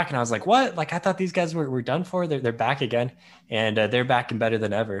they're back, and I was like, what? Like I thought these guys were done for. They're back again, and they're back and better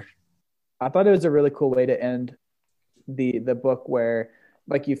than ever. I thought it was a really cool way to end the book where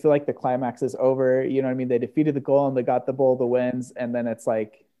like you feel like the climax is over. You know what I mean? They defeated the golem, they got the bowl of the winds, and then it's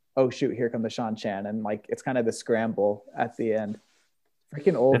like, oh shoot, here come the Shan-Chan, and like it's kind of the scramble at the end.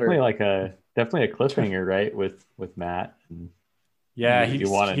 Freaking over. Definitely a cliffhanger, right? With Matt. And Yeah, you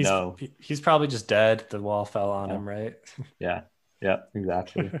want to know. He's probably just dead. The wall fell on him, right? Yeah,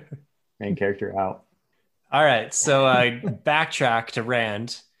 exactly. Main character out. All right, so backtrack to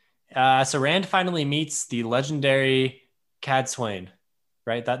Rand. So Rand finally meets the legendary Cadsuane,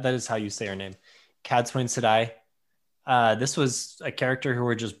 right? That is how you say her name, Cadsuane Sedai. This was a character who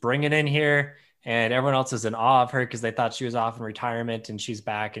we're just bringing in here, and everyone else is in awe of her because they thought she was off in retirement, and she's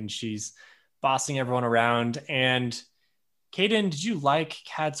back and she's bossing everyone around. And Caden, did you like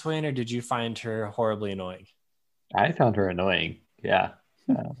Cadsuane or did you find her horribly annoying? I found her annoying. Yeah.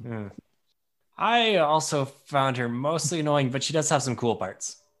 I also found her mostly annoying, but she does have some cool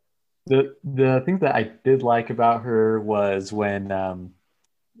parts. The thing that I did like about her was when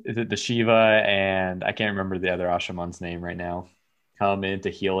is it the Shiva and I can't remember the other Ashaman's name right now come in to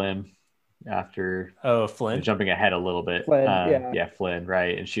heal him after Flynn. Jumping ahead a little bit. Flynn, yeah, Flynn,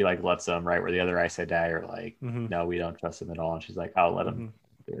 right? And she like lets him, right, where the other Aes Sedai are like, no, we don't trust him at all. And she's like, I'll let him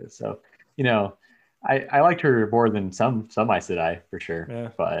do it. So, I liked her more than some Aes Sedai for sure. Yeah.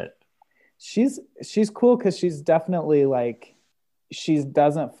 But she's cool because she's definitely like, she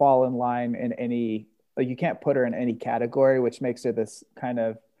doesn't fall in line in any, like you can't put her in any category, which makes her this kind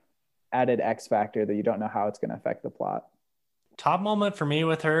of added X factor that you don't know how it's going to affect the plot. Top moment for me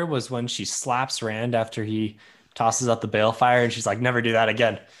with her was when she slaps Rand after he tosses out the balefire, and she's like, never do that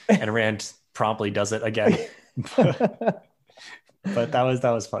again. And Rand promptly does it again. But that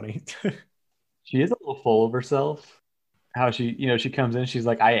was funny. she is a little full of herself. How she, she comes in, she's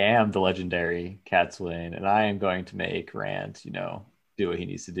like, I am the legendary Cadsuane, and I am going to make Rand, do what he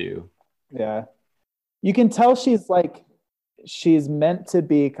needs to do. Yeah. You can tell she's meant to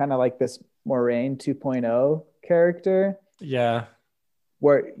be kind of like this Moraine 2.0 character. Yeah.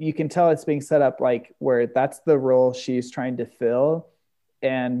 Where you can tell it's being set up like where that's the role she's trying to fill,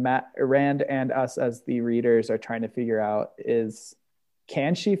 and Rand and us as the readers are trying to figure out is,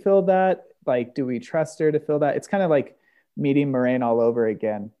 can she fill that? Like, do we trust her to fill that? It's kind of like meeting Moiraine all over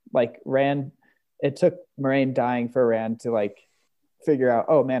again. Like Rand, it took Moiraine dying for Rand to like figure out,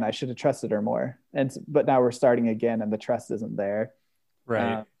 oh man, I should have trusted her more. But now we're starting again and the trust isn't there.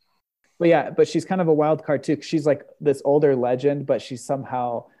 Right. But she's kind of a wild card too. She's like this older legend, but she's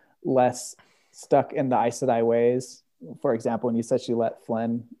somehow less stuck in the Aes Sedai ways. For example, when you said she let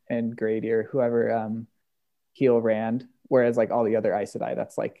Flynn and Grady or whoever heal Rand, whereas like all the other Aes Sedai,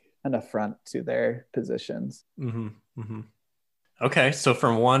 that's like an affront to their positions. Mm-hmm. Mm-hmm. Okay, so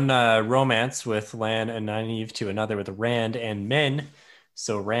from one romance with Lan and Nynaeve to another with Rand and Min.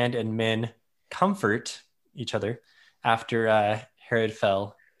 So Rand and Min comfort each other after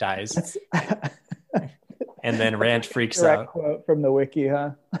Harrenfell dies. And then Rand freaks out. Quote from the wiki,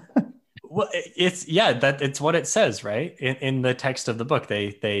 huh? Well, it's what it says, right? In the text of the book,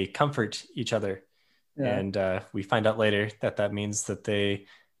 they comfort each other. Yeah. And we find out later that means that they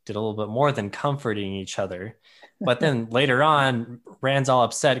did a little bit more than comforting each other. But then later on, Rand's all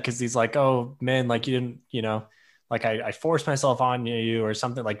upset because he's like, oh, man, like you didn't, like I forced myself on you or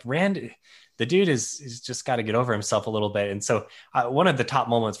something. Like Rand, the dude is just got to get over himself a little bit. And so one of the top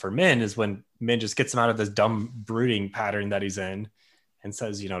moments for Min is when Min just gets him out of this dumb brooding pattern that he's in and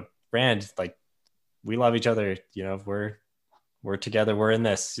says, Rand, like we love each other, we're together, we're in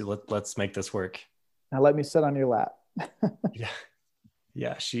this. Let's make this work. Now let me sit on your lap.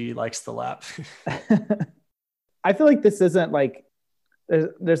 Yeah, she likes the lap. I feel like this isn't like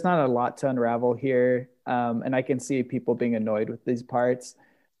there's not a lot to unravel here, and I can see people being annoyed with these parts.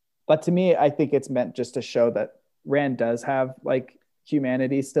 But to me, I think it's meant just to show that Rand does have like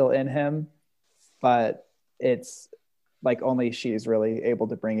humanity still in him, but it's like only she's really able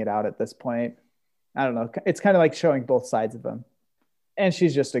to bring it out at this point. I don't know. It's kind of like showing both sides of him, and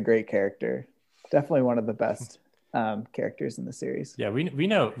she's just a great character. Definitely one of the best characters in the series. Yeah, we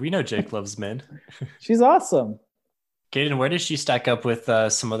know Jake loves Min. She's awesome. Caden, where does she stack up with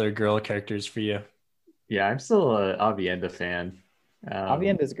some other girl characters for you? Yeah, I'm still a Aviendha fan.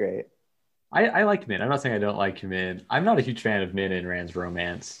 Aviendha's great. I like Min. I'm not saying I don't like Min. I'm not a huge fan of Min and Rand's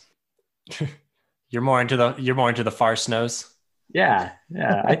romance. You're more into the far snows. Yeah.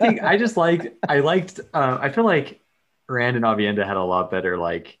 I think I feel like Rand and Aviendha had a lot better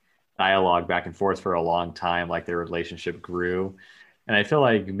like dialogue back and forth for a long time. Like their relationship grew, and I feel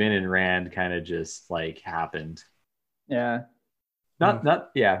like Min and Rand kind of just like happened. Yeah.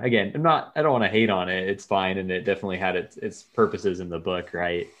 Again, I don't want to hate on it. It's fine, and it definitely had its purposes in the book,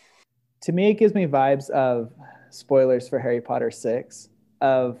 right? To me, it gives me vibes of spoilers for Harry Potter 6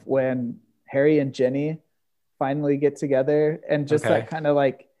 of when Harry and Ginny finally get together, and just that kind of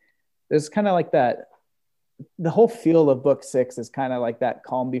like there's kind of like that. The whole feel of book 6 is kind of like that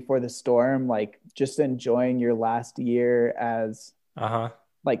calm before the storm, like just enjoying your last year as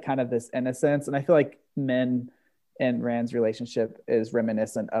like kind of this innocence. And I feel like Min and Rand's relationship is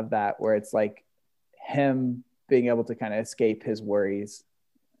reminiscent of that, where it's like him being able to kind of escape his worries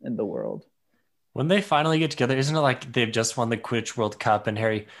in the world. When they finally get together, isn't it like they've just won the Quidditch World Cup and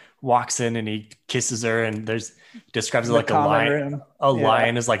Harry walks in and he kisses her and describes it like a lion.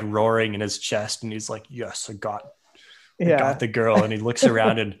 Lion is like roaring in his chest and he's like, yes, I got the girl. And he looks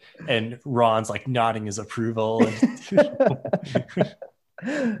around and Ron's like nodding his approval.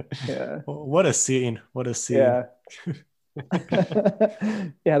 Yeah. What a scene. Yeah.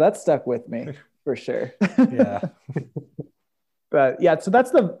 Yeah, that stuck with me for sure. Yeah. But yeah, so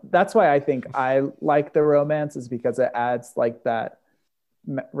that's why I think I like the romance, is because it adds like that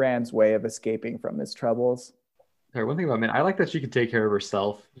Rand's way of escaping from his troubles. One thing about Min, I like that she can take care of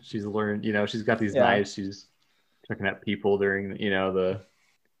herself. She's learned, she's got these knives. She's looking at people during, the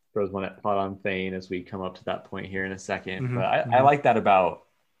throws one at pot on Thane as we come up to that point here in a second. Mm-hmm. But I like that about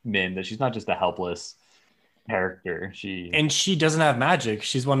Min, that she's not just a helpless character. She doesn't have magic.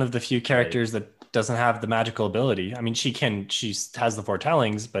 She's one of the few characters that doesn't have the magical ability. I mean, she has the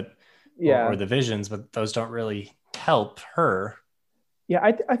foretellings, but or the visions, but those don't really help her. Yeah,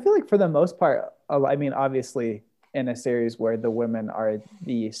 I feel like for the most part, I mean, obviously in a series where the women are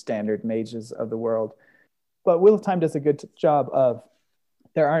the standard mages of the world, but Wheel of Time does a good job of,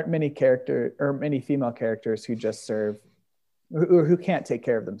 there aren't many female characters who just serve, who can't take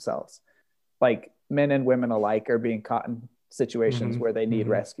care of themselves. Like men and women alike are being caught in situations where they need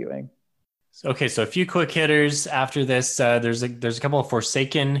rescuing. Okay, so a few quick hitters after this. There's a couple of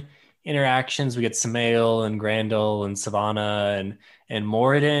Forsaken interactions. We get Samael and Grendel and Savannah and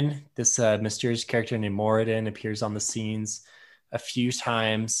Moradin. This mysterious character named Moradin appears on the scenes a few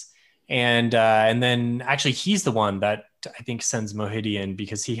times. And then actually he's the one that I think sends Mohidian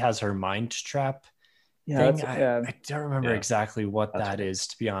because he has her mind trap thing. I don't remember exactly what that is,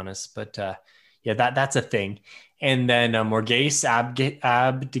 to be honest, but that's a thing. And then Morgase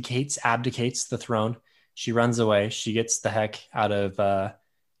abdicates the throne. She runs away. She gets the heck out of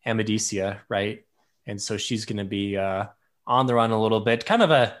Amadicia, right? And so she's going to be on the run a little bit, kind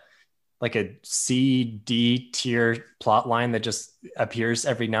of a C, D tier plot line that just appears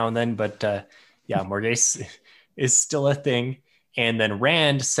every now and then. But Morgase is still a thing. And then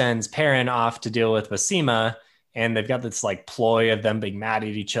Rand sends Perrin off to deal with Basima, and they've got this like ploy of them being mad at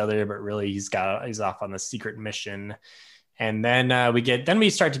each other, but really he's off on the secret mission. And then we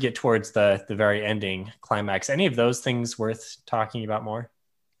start to get towards the very ending climax. Any of those things worth talking about more?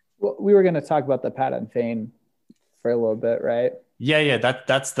 Well, we were going to talk about the Padan Fain for a little bit, right? Yeah.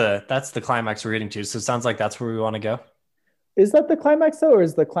 That's the climax we're getting to. So it sounds like that's where we want to go. Is that the climax though, or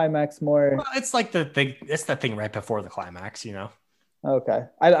is the climax more? Well, it's like the thing. It's the thing right before the climax, you know. Okay,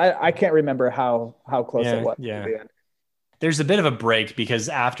 I can't remember how close it was. Yeah. There's a bit of a break because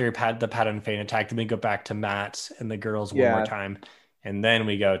after the Padan Fain attack, then we go back to Matt and the girls one more time, and then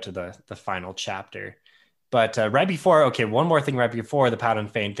we go to the final chapter. But right before, one more thing right before the Padan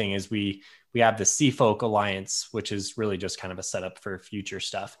Fain thing is we have the Seafolk Alliance, which is really just kind of a setup for future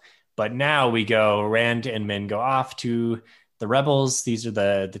stuff. But now Rand and Min go off to the rebels. These are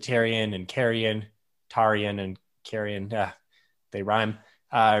the Tarion and Carrion, Tarion and Carrion. Yeah, they rhyme.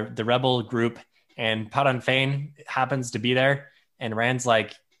 The rebel group, and Padan Fain happens to be there. And Rand's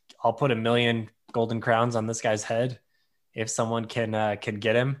like, I'll put 1,000,000 golden crowns on this guy's head if someone can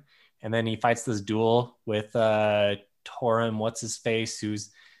get him. And then he fights this duel with Torim, what's his face,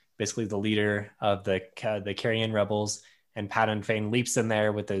 who's basically the leader of the Carrion rebels. And Padan Fain leaps in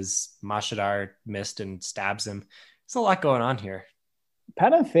there with his Mashadar mist and stabs him. There's a lot going on here.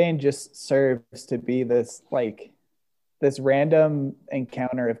 Padan Fain just serves to be this random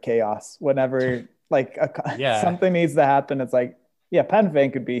encounter of chaos. Whenever something needs to happen, it's like, Padan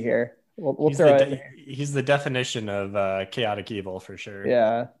Fain could be here. We'll throw it. He's the definition of chaotic evil for sure.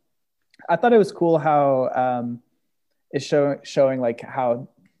 Yeah, I thought it was cool how it's showing like how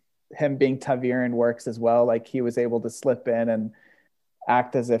him being Taviran works as well. Like he was able to slip in and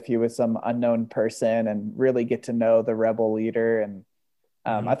act as if he was some unknown person and really get to know the rebel leader. And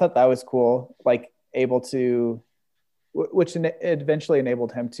I thought that was cool, like able to, which eventually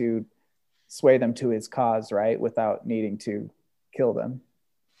enabled him to sway them to his cause, right? Without needing to kill them.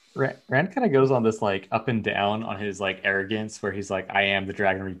 Rand kind of goes on this like up and down on his like arrogance where he's like, I am the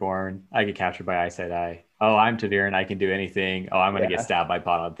Dragon Reborn. I get captured by Aes Sedai. Oh, I'm Taviran. I can do anything. Oh, I'm going to get stabbed by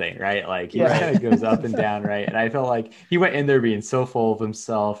Padan Fain, right? Like he kind of goes up and down, right? And I felt like he went in there being so full of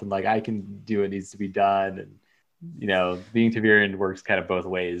himself and like, I can do what needs to be done. And, you know, being Taviran works kind of both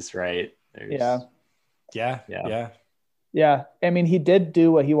ways, right? Yeah. I mean, he did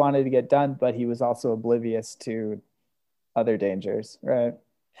do what he wanted to get done, but he was also oblivious to other dangers, right?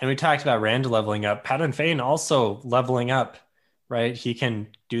 And we talked about Rand leveling up. Padan Fain also leveling up, right? He can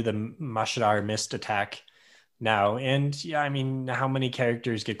do the Mashadar mist attack now. And I mean, how many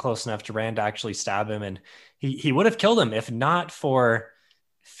characters get close enough to Rand to actually stab him? And he would have killed him if not for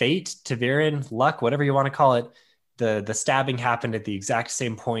fate, Taviran, luck, whatever you want to call it. The stabbing happened at the exact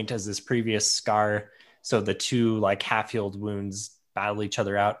same point as this previous scar. So the two like half-healed wounds battle each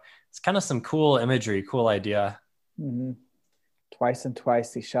other out. It's kind of some cool imagery, cool idea. Mm-hmm. Twice and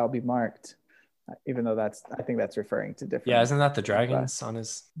twice he shall be marked, even though I think that's referring to different. Yeah, isn't that the dragons on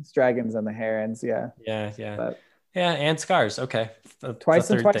his? It's dragons and the herons. Yeah. But, and scars. Okay.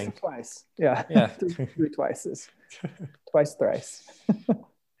 Twice and twice and twice. Yeah. three twices. Twice thrice.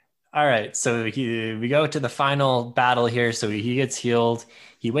 All right, so we go to the final battle here. So he gets healed.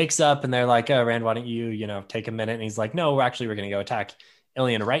 He wakes up and they're like, "Oh, Rand, why don't you take a minute?" And he's like, "No, we're going to go attack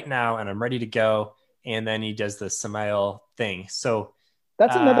Illian right now, and I'm ready to go." And then he does the Samael thing. So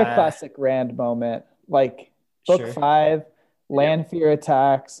that's another classic Rand moment. Like book 5, land fear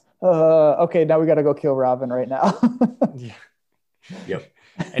attacks. Okay, now we got to go kill Robin right now. Yep.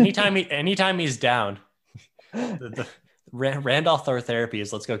 Anytime he's down, the Randolph Thor therapy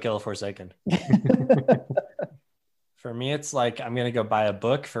is let's go kill a Forsaken. For me, it's like I'm gonna go buy a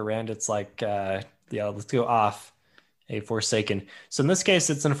book. For Rand, it's like let's go off a Forsaken. So in this case,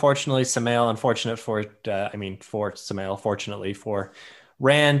 it's unfortunately Samael. Unfortunate for Samael. Fortunately for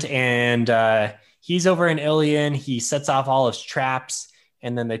Rand, and he's over in Illian. He sets off all his traps,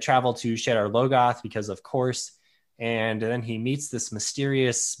 and then they travel to Shadar Logoth because, of course. and then he meets this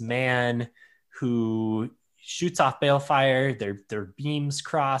mysterious man who shoots off balefire. Their beams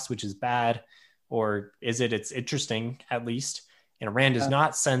cross, which is bad, or is it? It's interesting at least. And Rand does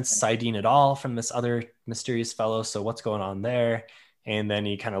not sense saidin at all from this other mysterious fellow. So what's going on there? And then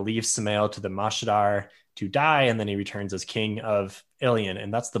he kind of leaves Samael to the Mashadar to die, and then he returns as king of Ilion,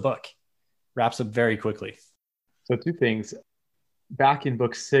 and that's the book. Wraps up very quickly. So 2 things. Back in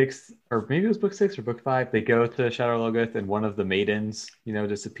book 6, or maybe it was book 6 or book 5, they go to Shadar Logoth, and one of the maidens,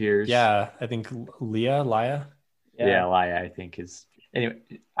 disappears. Yeah, I think Leia. Yeah, Leia, I think is. Anyway,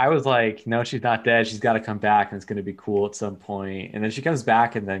 I was like, no, she's not dead. She's got to come back, and it's going to be cool at some point. And then she comes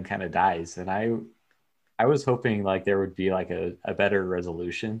back and then kind of dies. And I was hoping like there would be like a better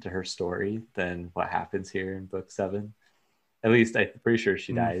resolution to her story than what happens here in book 7. At least I'm pretty sure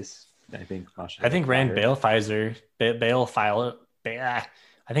she dies. I think Rand balefires her. I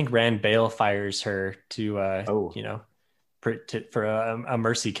think Rand balefires her to for a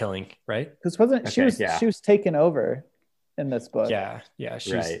mercy killing, right? Because she was taken over in this book. Yeah,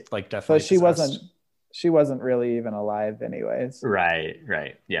 she's right. like definitely. So she wasn't really even alive, anyways. Right.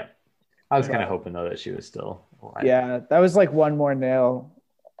 Yeah, I was kind of hoping though that she was still alive. Yeah, that was like one more nail,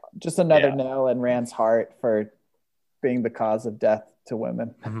 just another nail in Rand's heart for being the cause of death to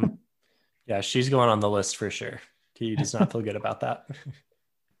women. Mm-hmm. Yeah, she's going on the list for sure. He does not feel good about that.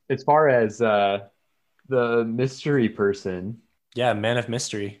 As far as the mystery person, man of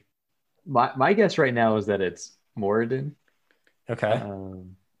mystery. My guess right now is that it's Moradin. Okay.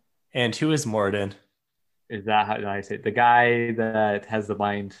 And who is Moradin? Is that how I say it? The guy that has the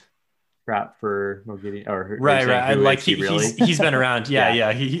mind trap for Moghedien, or right? I like he's been around.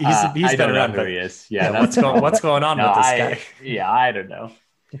 Yeah. He's been around. Who he is? Yeah. What's going on with this guy? Yeah, I don't know.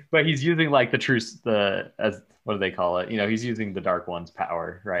 But he's using like what do they call it? He's using the Dark One's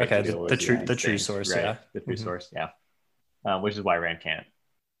power, right? Okay, the true source, right? Yeah. The true source, yeah. Which is why Rand can't.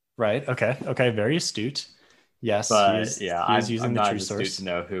 Right. Okay. Very astute. Yes, but he's using I'm the not true astute source to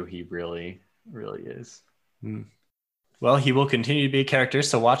know who he really is. Well, he will continue to be a character,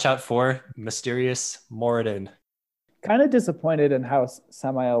 so watch out for mysterious Moradin. Kind of disappointed in how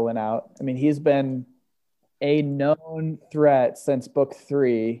Samael went out. I mean, he's been a known threat since book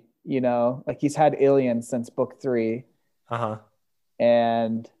 3, like he's had Ilion since book 3.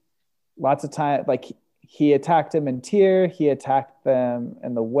 And lots of time, like he attacked him in Tyr, he attacked them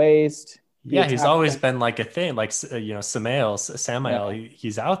in the Waste. He's always been like a thing, like Samael,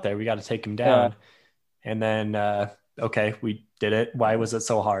 he's out there, we got to take him down. And then okay, we did it. Why was it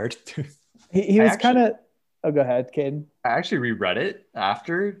so hard? he was kind of go ahead, Caden. I actually reread it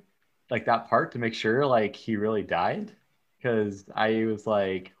after like that part to make sure like he really died, because I was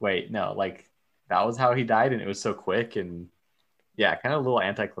like, wait, no, like that was how he died, and it was so quick, and kind of a little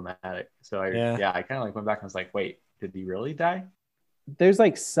anticlimactic. So I kind of like went back and was like, wait, did he really die? There's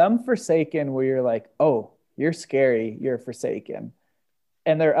like some Forsaken where you're like, oh, you're scary, you're Forsaken,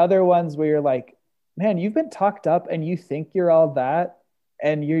 and there are other ones where you're like, man, you've been talked up and you think you're all that,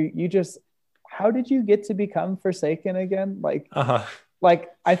 and you just, how did you get to become Forsaken again? Like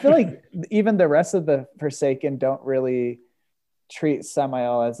Like, I feel like even the rest of the Forsaken don't really treat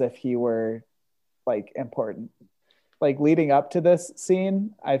Samael as if he were like important. Like leading up to this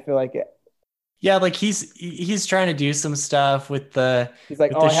scene, I feel like like he's trying to do some stuff with the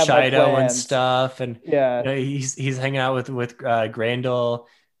Shido and stuff, and he's hanging out with Grendel,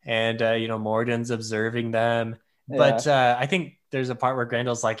 and Moradin's observing them. But I think there's a part where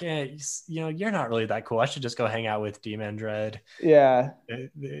Grendel's like, you're not really that cool. I should just go hang out with Demon Dread. Yeah.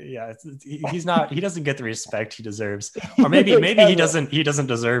 He's not. He doesn't get the respect he deserves, or maybe he doesn't. He doesn't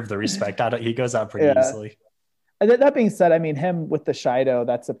deserve the respect. He goes out pretty easily. And that being said, I mean, him with the Shido,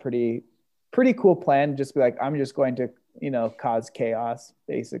 that's a pretty cool plan. Just be like, I'm just going to cause chaos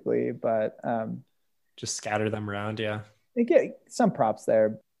basically, but just scatter them around. Yeah. They get some props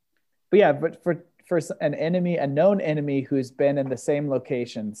there, but for a known enemy who's been in the same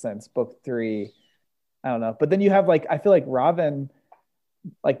location since book 3, I don't know. But then you have like, I feel like Rahvin,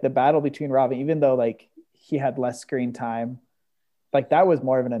 like the battle between Rahvin, even though like he had less screen time, like that was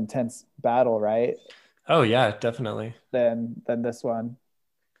more of an intense battle, right? Oh yeah, definitely. Than this one.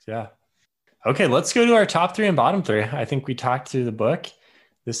 Yeah. Okay, let's go to our top 3 and bottom 3. I think we talked through the book.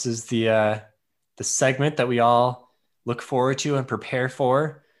 This is the segment that we all look forward to and prepare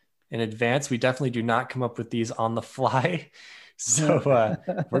for in advance. We definitely do not come up with these on the fly. So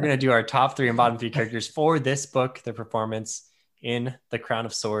we're going to do our top 3 and bottom 3 characters for this book, the performance in The Crown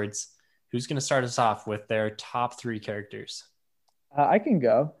of Swords. Who's going to start us off with their top 3 characters? I can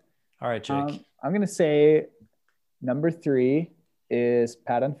go. All right, Jake. I'm going to say number 3 is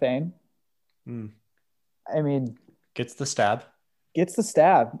Padan Fain. I mean, Gets the stab. Gets the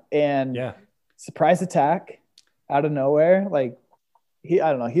stab and Yeah. surprise attack out of nowhere. Like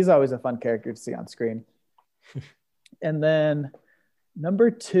I don't know. He's always a fun character to see on screen. And then number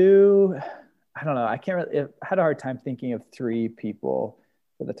 2, I don't know. I can't really. I had a hard time thinking of 3 people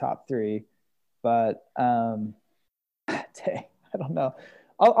for the top 3, but dang, I don't know.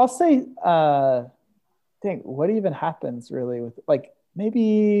 I'll say, dang, what even happens really with like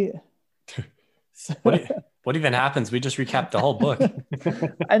maybe. What even happens? We just recapped the whole book.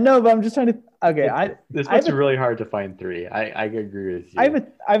 I know, but I'm just trying to. Okay, this book's really hard to find 3. I agree with you.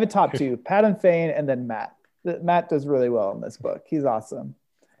 I have a top 2: Pat Fane, and then Matt. Matt does really well in this book. He's awesome.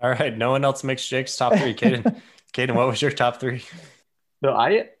 All right, no one else makes Jake's top 3. Caden, what was your top 3? So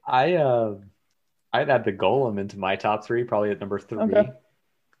I'd add the Golem into my top 3, probably at number 3. Okay.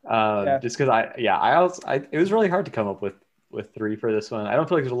 Just because it was really hard to come up with 3 for this one. I don't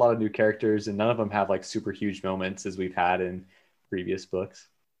feel like there's a lot of new characters, and none of them have like super huge moments as we've had in previous books.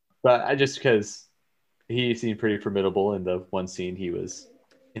 But I just because he seemed pretty formidable in the one scene he was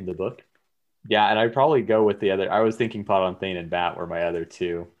in the book. Yeah, and I'd probably go with the other. I was thinking Pot on Thane and Bat were my other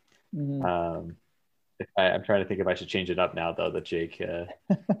 2. Mm-hmm. I'm trying to think if I should change it up now, though. That Jake. Hey,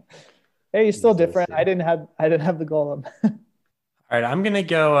 you're still different. I didn't have the Golem. All right, I'm gonna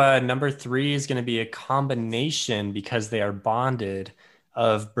go. Number 3 is gonna be a combination because they are bonded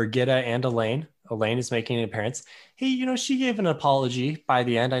of Brigitta and Elaine. Elaine is making an appearance. Hey, she gave an apology by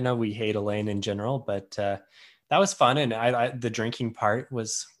the end. I know we hate Elaine in general, but that was fun, and the drinking part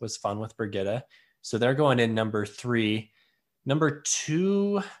was fun with Brigitta. So they're going in number 3. Number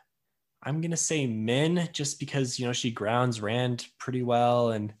 2, I'm gonna say Min, just because she grounds Rand pretty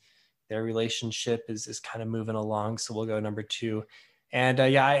well, and their relationship is kind of moving along. So we'll go number 2. And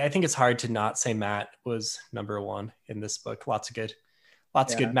I think it's hard to not say Matt was number 1 in this book. Lots of good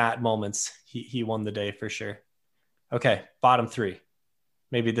Matt moments. He won the day for sure. Okay, bottom 3.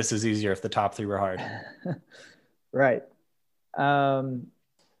 Maybe this is easier if the top 3 were hard. Right. Gonna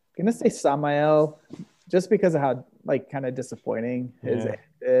say Samael, just because of how kind of disappointing his end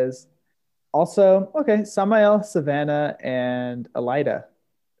is. Also, okay, Samael, Savannah, and Elida.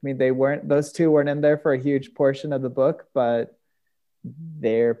 I mean, those 2 weren't in there for a huge portion of the book, but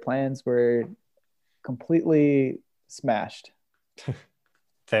their plans were completely smashed.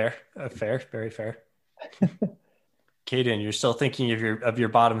 Fair, very fair. Caden, you're still thinking of your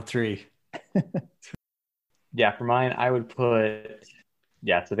bottom 3. Yeah, for mine, I would put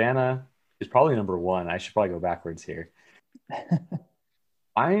Savannah is probably number 1. I should probably go backwards here.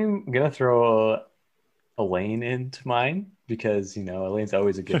 I'm gonna throw Elaine into mine because Elaine's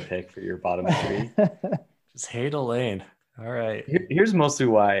always a good pick for your bottom 3. Just hate Elaine. All right. Here's mostly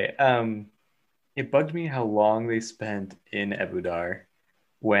why. It bugged me how long they spent in Ebudar.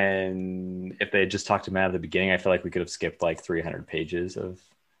 If they had just talked to Matt at the beginning, I feel like we could have skipped like 300 pages of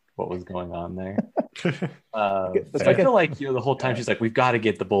what was going on there. I feel like the whole time she's like, we've got to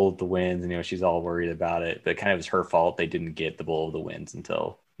get the Bull of the Winds, and she's all worried about it, but kind of it's her fault they didn't get the Bull of the Winds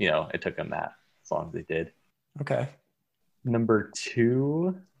until it took them that as long as they did. Okay. Number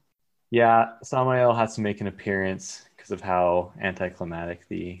 2, Samael has to make an appearance because of how anticlimactic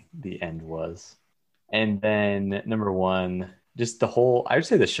the end was. And then number 1, just I would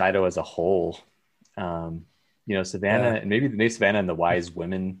say the Shido as a whole. Savannah and maybe Savannah and the wise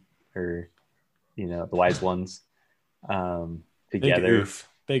women, or the wise ones, together.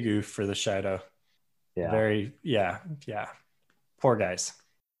 Big oof for the Shido. Yeah. Poor guys.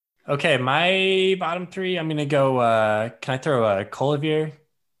 Okay, my bottom 3. I'm gonna go. Can I throw a Collivier?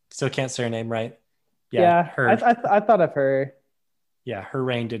 Still can't say her name right. Her. I thought of her. Yeah, her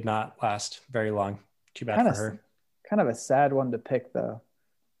reign did not last very long. Too bad for her. Kind of a sad one to pick, though.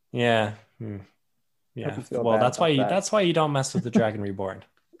 Yeah. Yeah. Well, that's why you don't mess with the Dragon Reborn.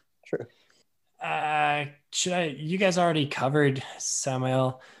 True. You guys already covered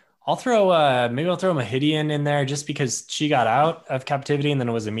Samael. I'll throw Mahidian in there just because she got out of captivity and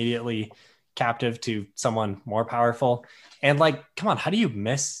then was immediately captive to someone more powerful. And come on, how do you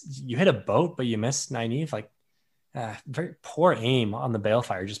miss? You hit a boat, but you miss Nynaeve. Very poor aim on the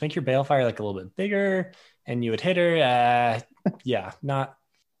Balefire. Just make your Balefire a little bit bigger, and you would hit her. Not.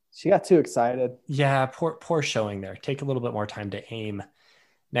 She got too excited. Yeah, poor showing there. Take a little bit more time to aim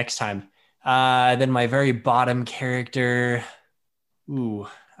next time. Then my very bottom character.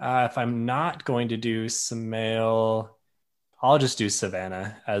 If I'm not going to do Samael, I'll just do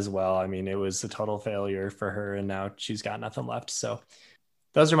Savannah as well. I mean, it was a total failure for her, and now she's got nothing left. So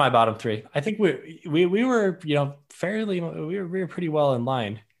those are my bottom 3. I think we were we were pretty well in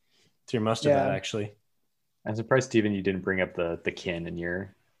line through most of that, actually. I'm surprised, Steven, you didn't bring up the kin in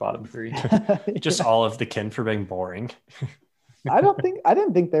your bottom three. Just all of the kin for being boring. I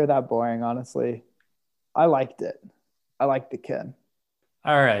didn't think they were that boring, honestly. I liked it. I liked the kin.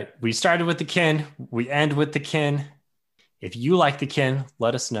 All right. We started with the kin. We end with the kin. If you like the kin,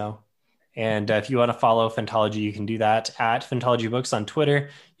 let us know. And if you want to follow Phantology, you can do that at Phantology Books on Twitter.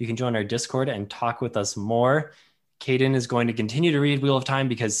 You can join our Discord and talk with us more. Caden is going to continue to read Wheel of Time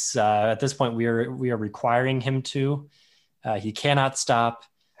because at this point we are requiring him to. He cannot stop.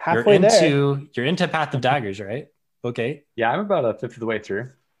 Halfway You're into Path of Daggers, right? Okay. Yeah, I'm about a fifth of the way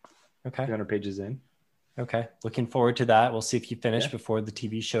through. Okay. 200 pages in. Okay. Looking forward to that. We'll see if you finish before the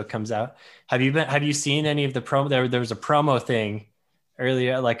TV show comes out. Have you seen any of the promo? There was a promo thing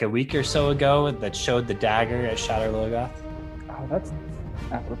earlier, like a week or so ago, that showed the dagger at Shadar Logoth. Oh, that's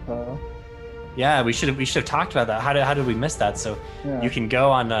apropos. Yeah, we should have talked about that. How did we miss that? So you can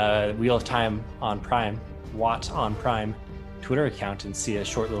go on Wheel of Time on Prime, Watt on Prime Twitter account and see a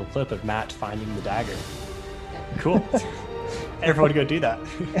short little clip of Matt finding the dagger. Cool. Everyone go do that.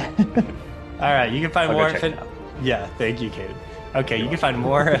 All right, you can find more. Yeah, thank you, Caden. Okay, you can find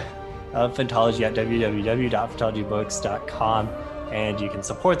more of Phantology at www.phantologybooks.com, and you can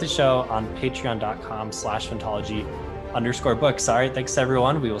support the show on patreon.com/phantology_books. All right, thanks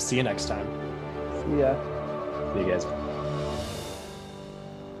everyone. We will see you next time. See ya. See you guys.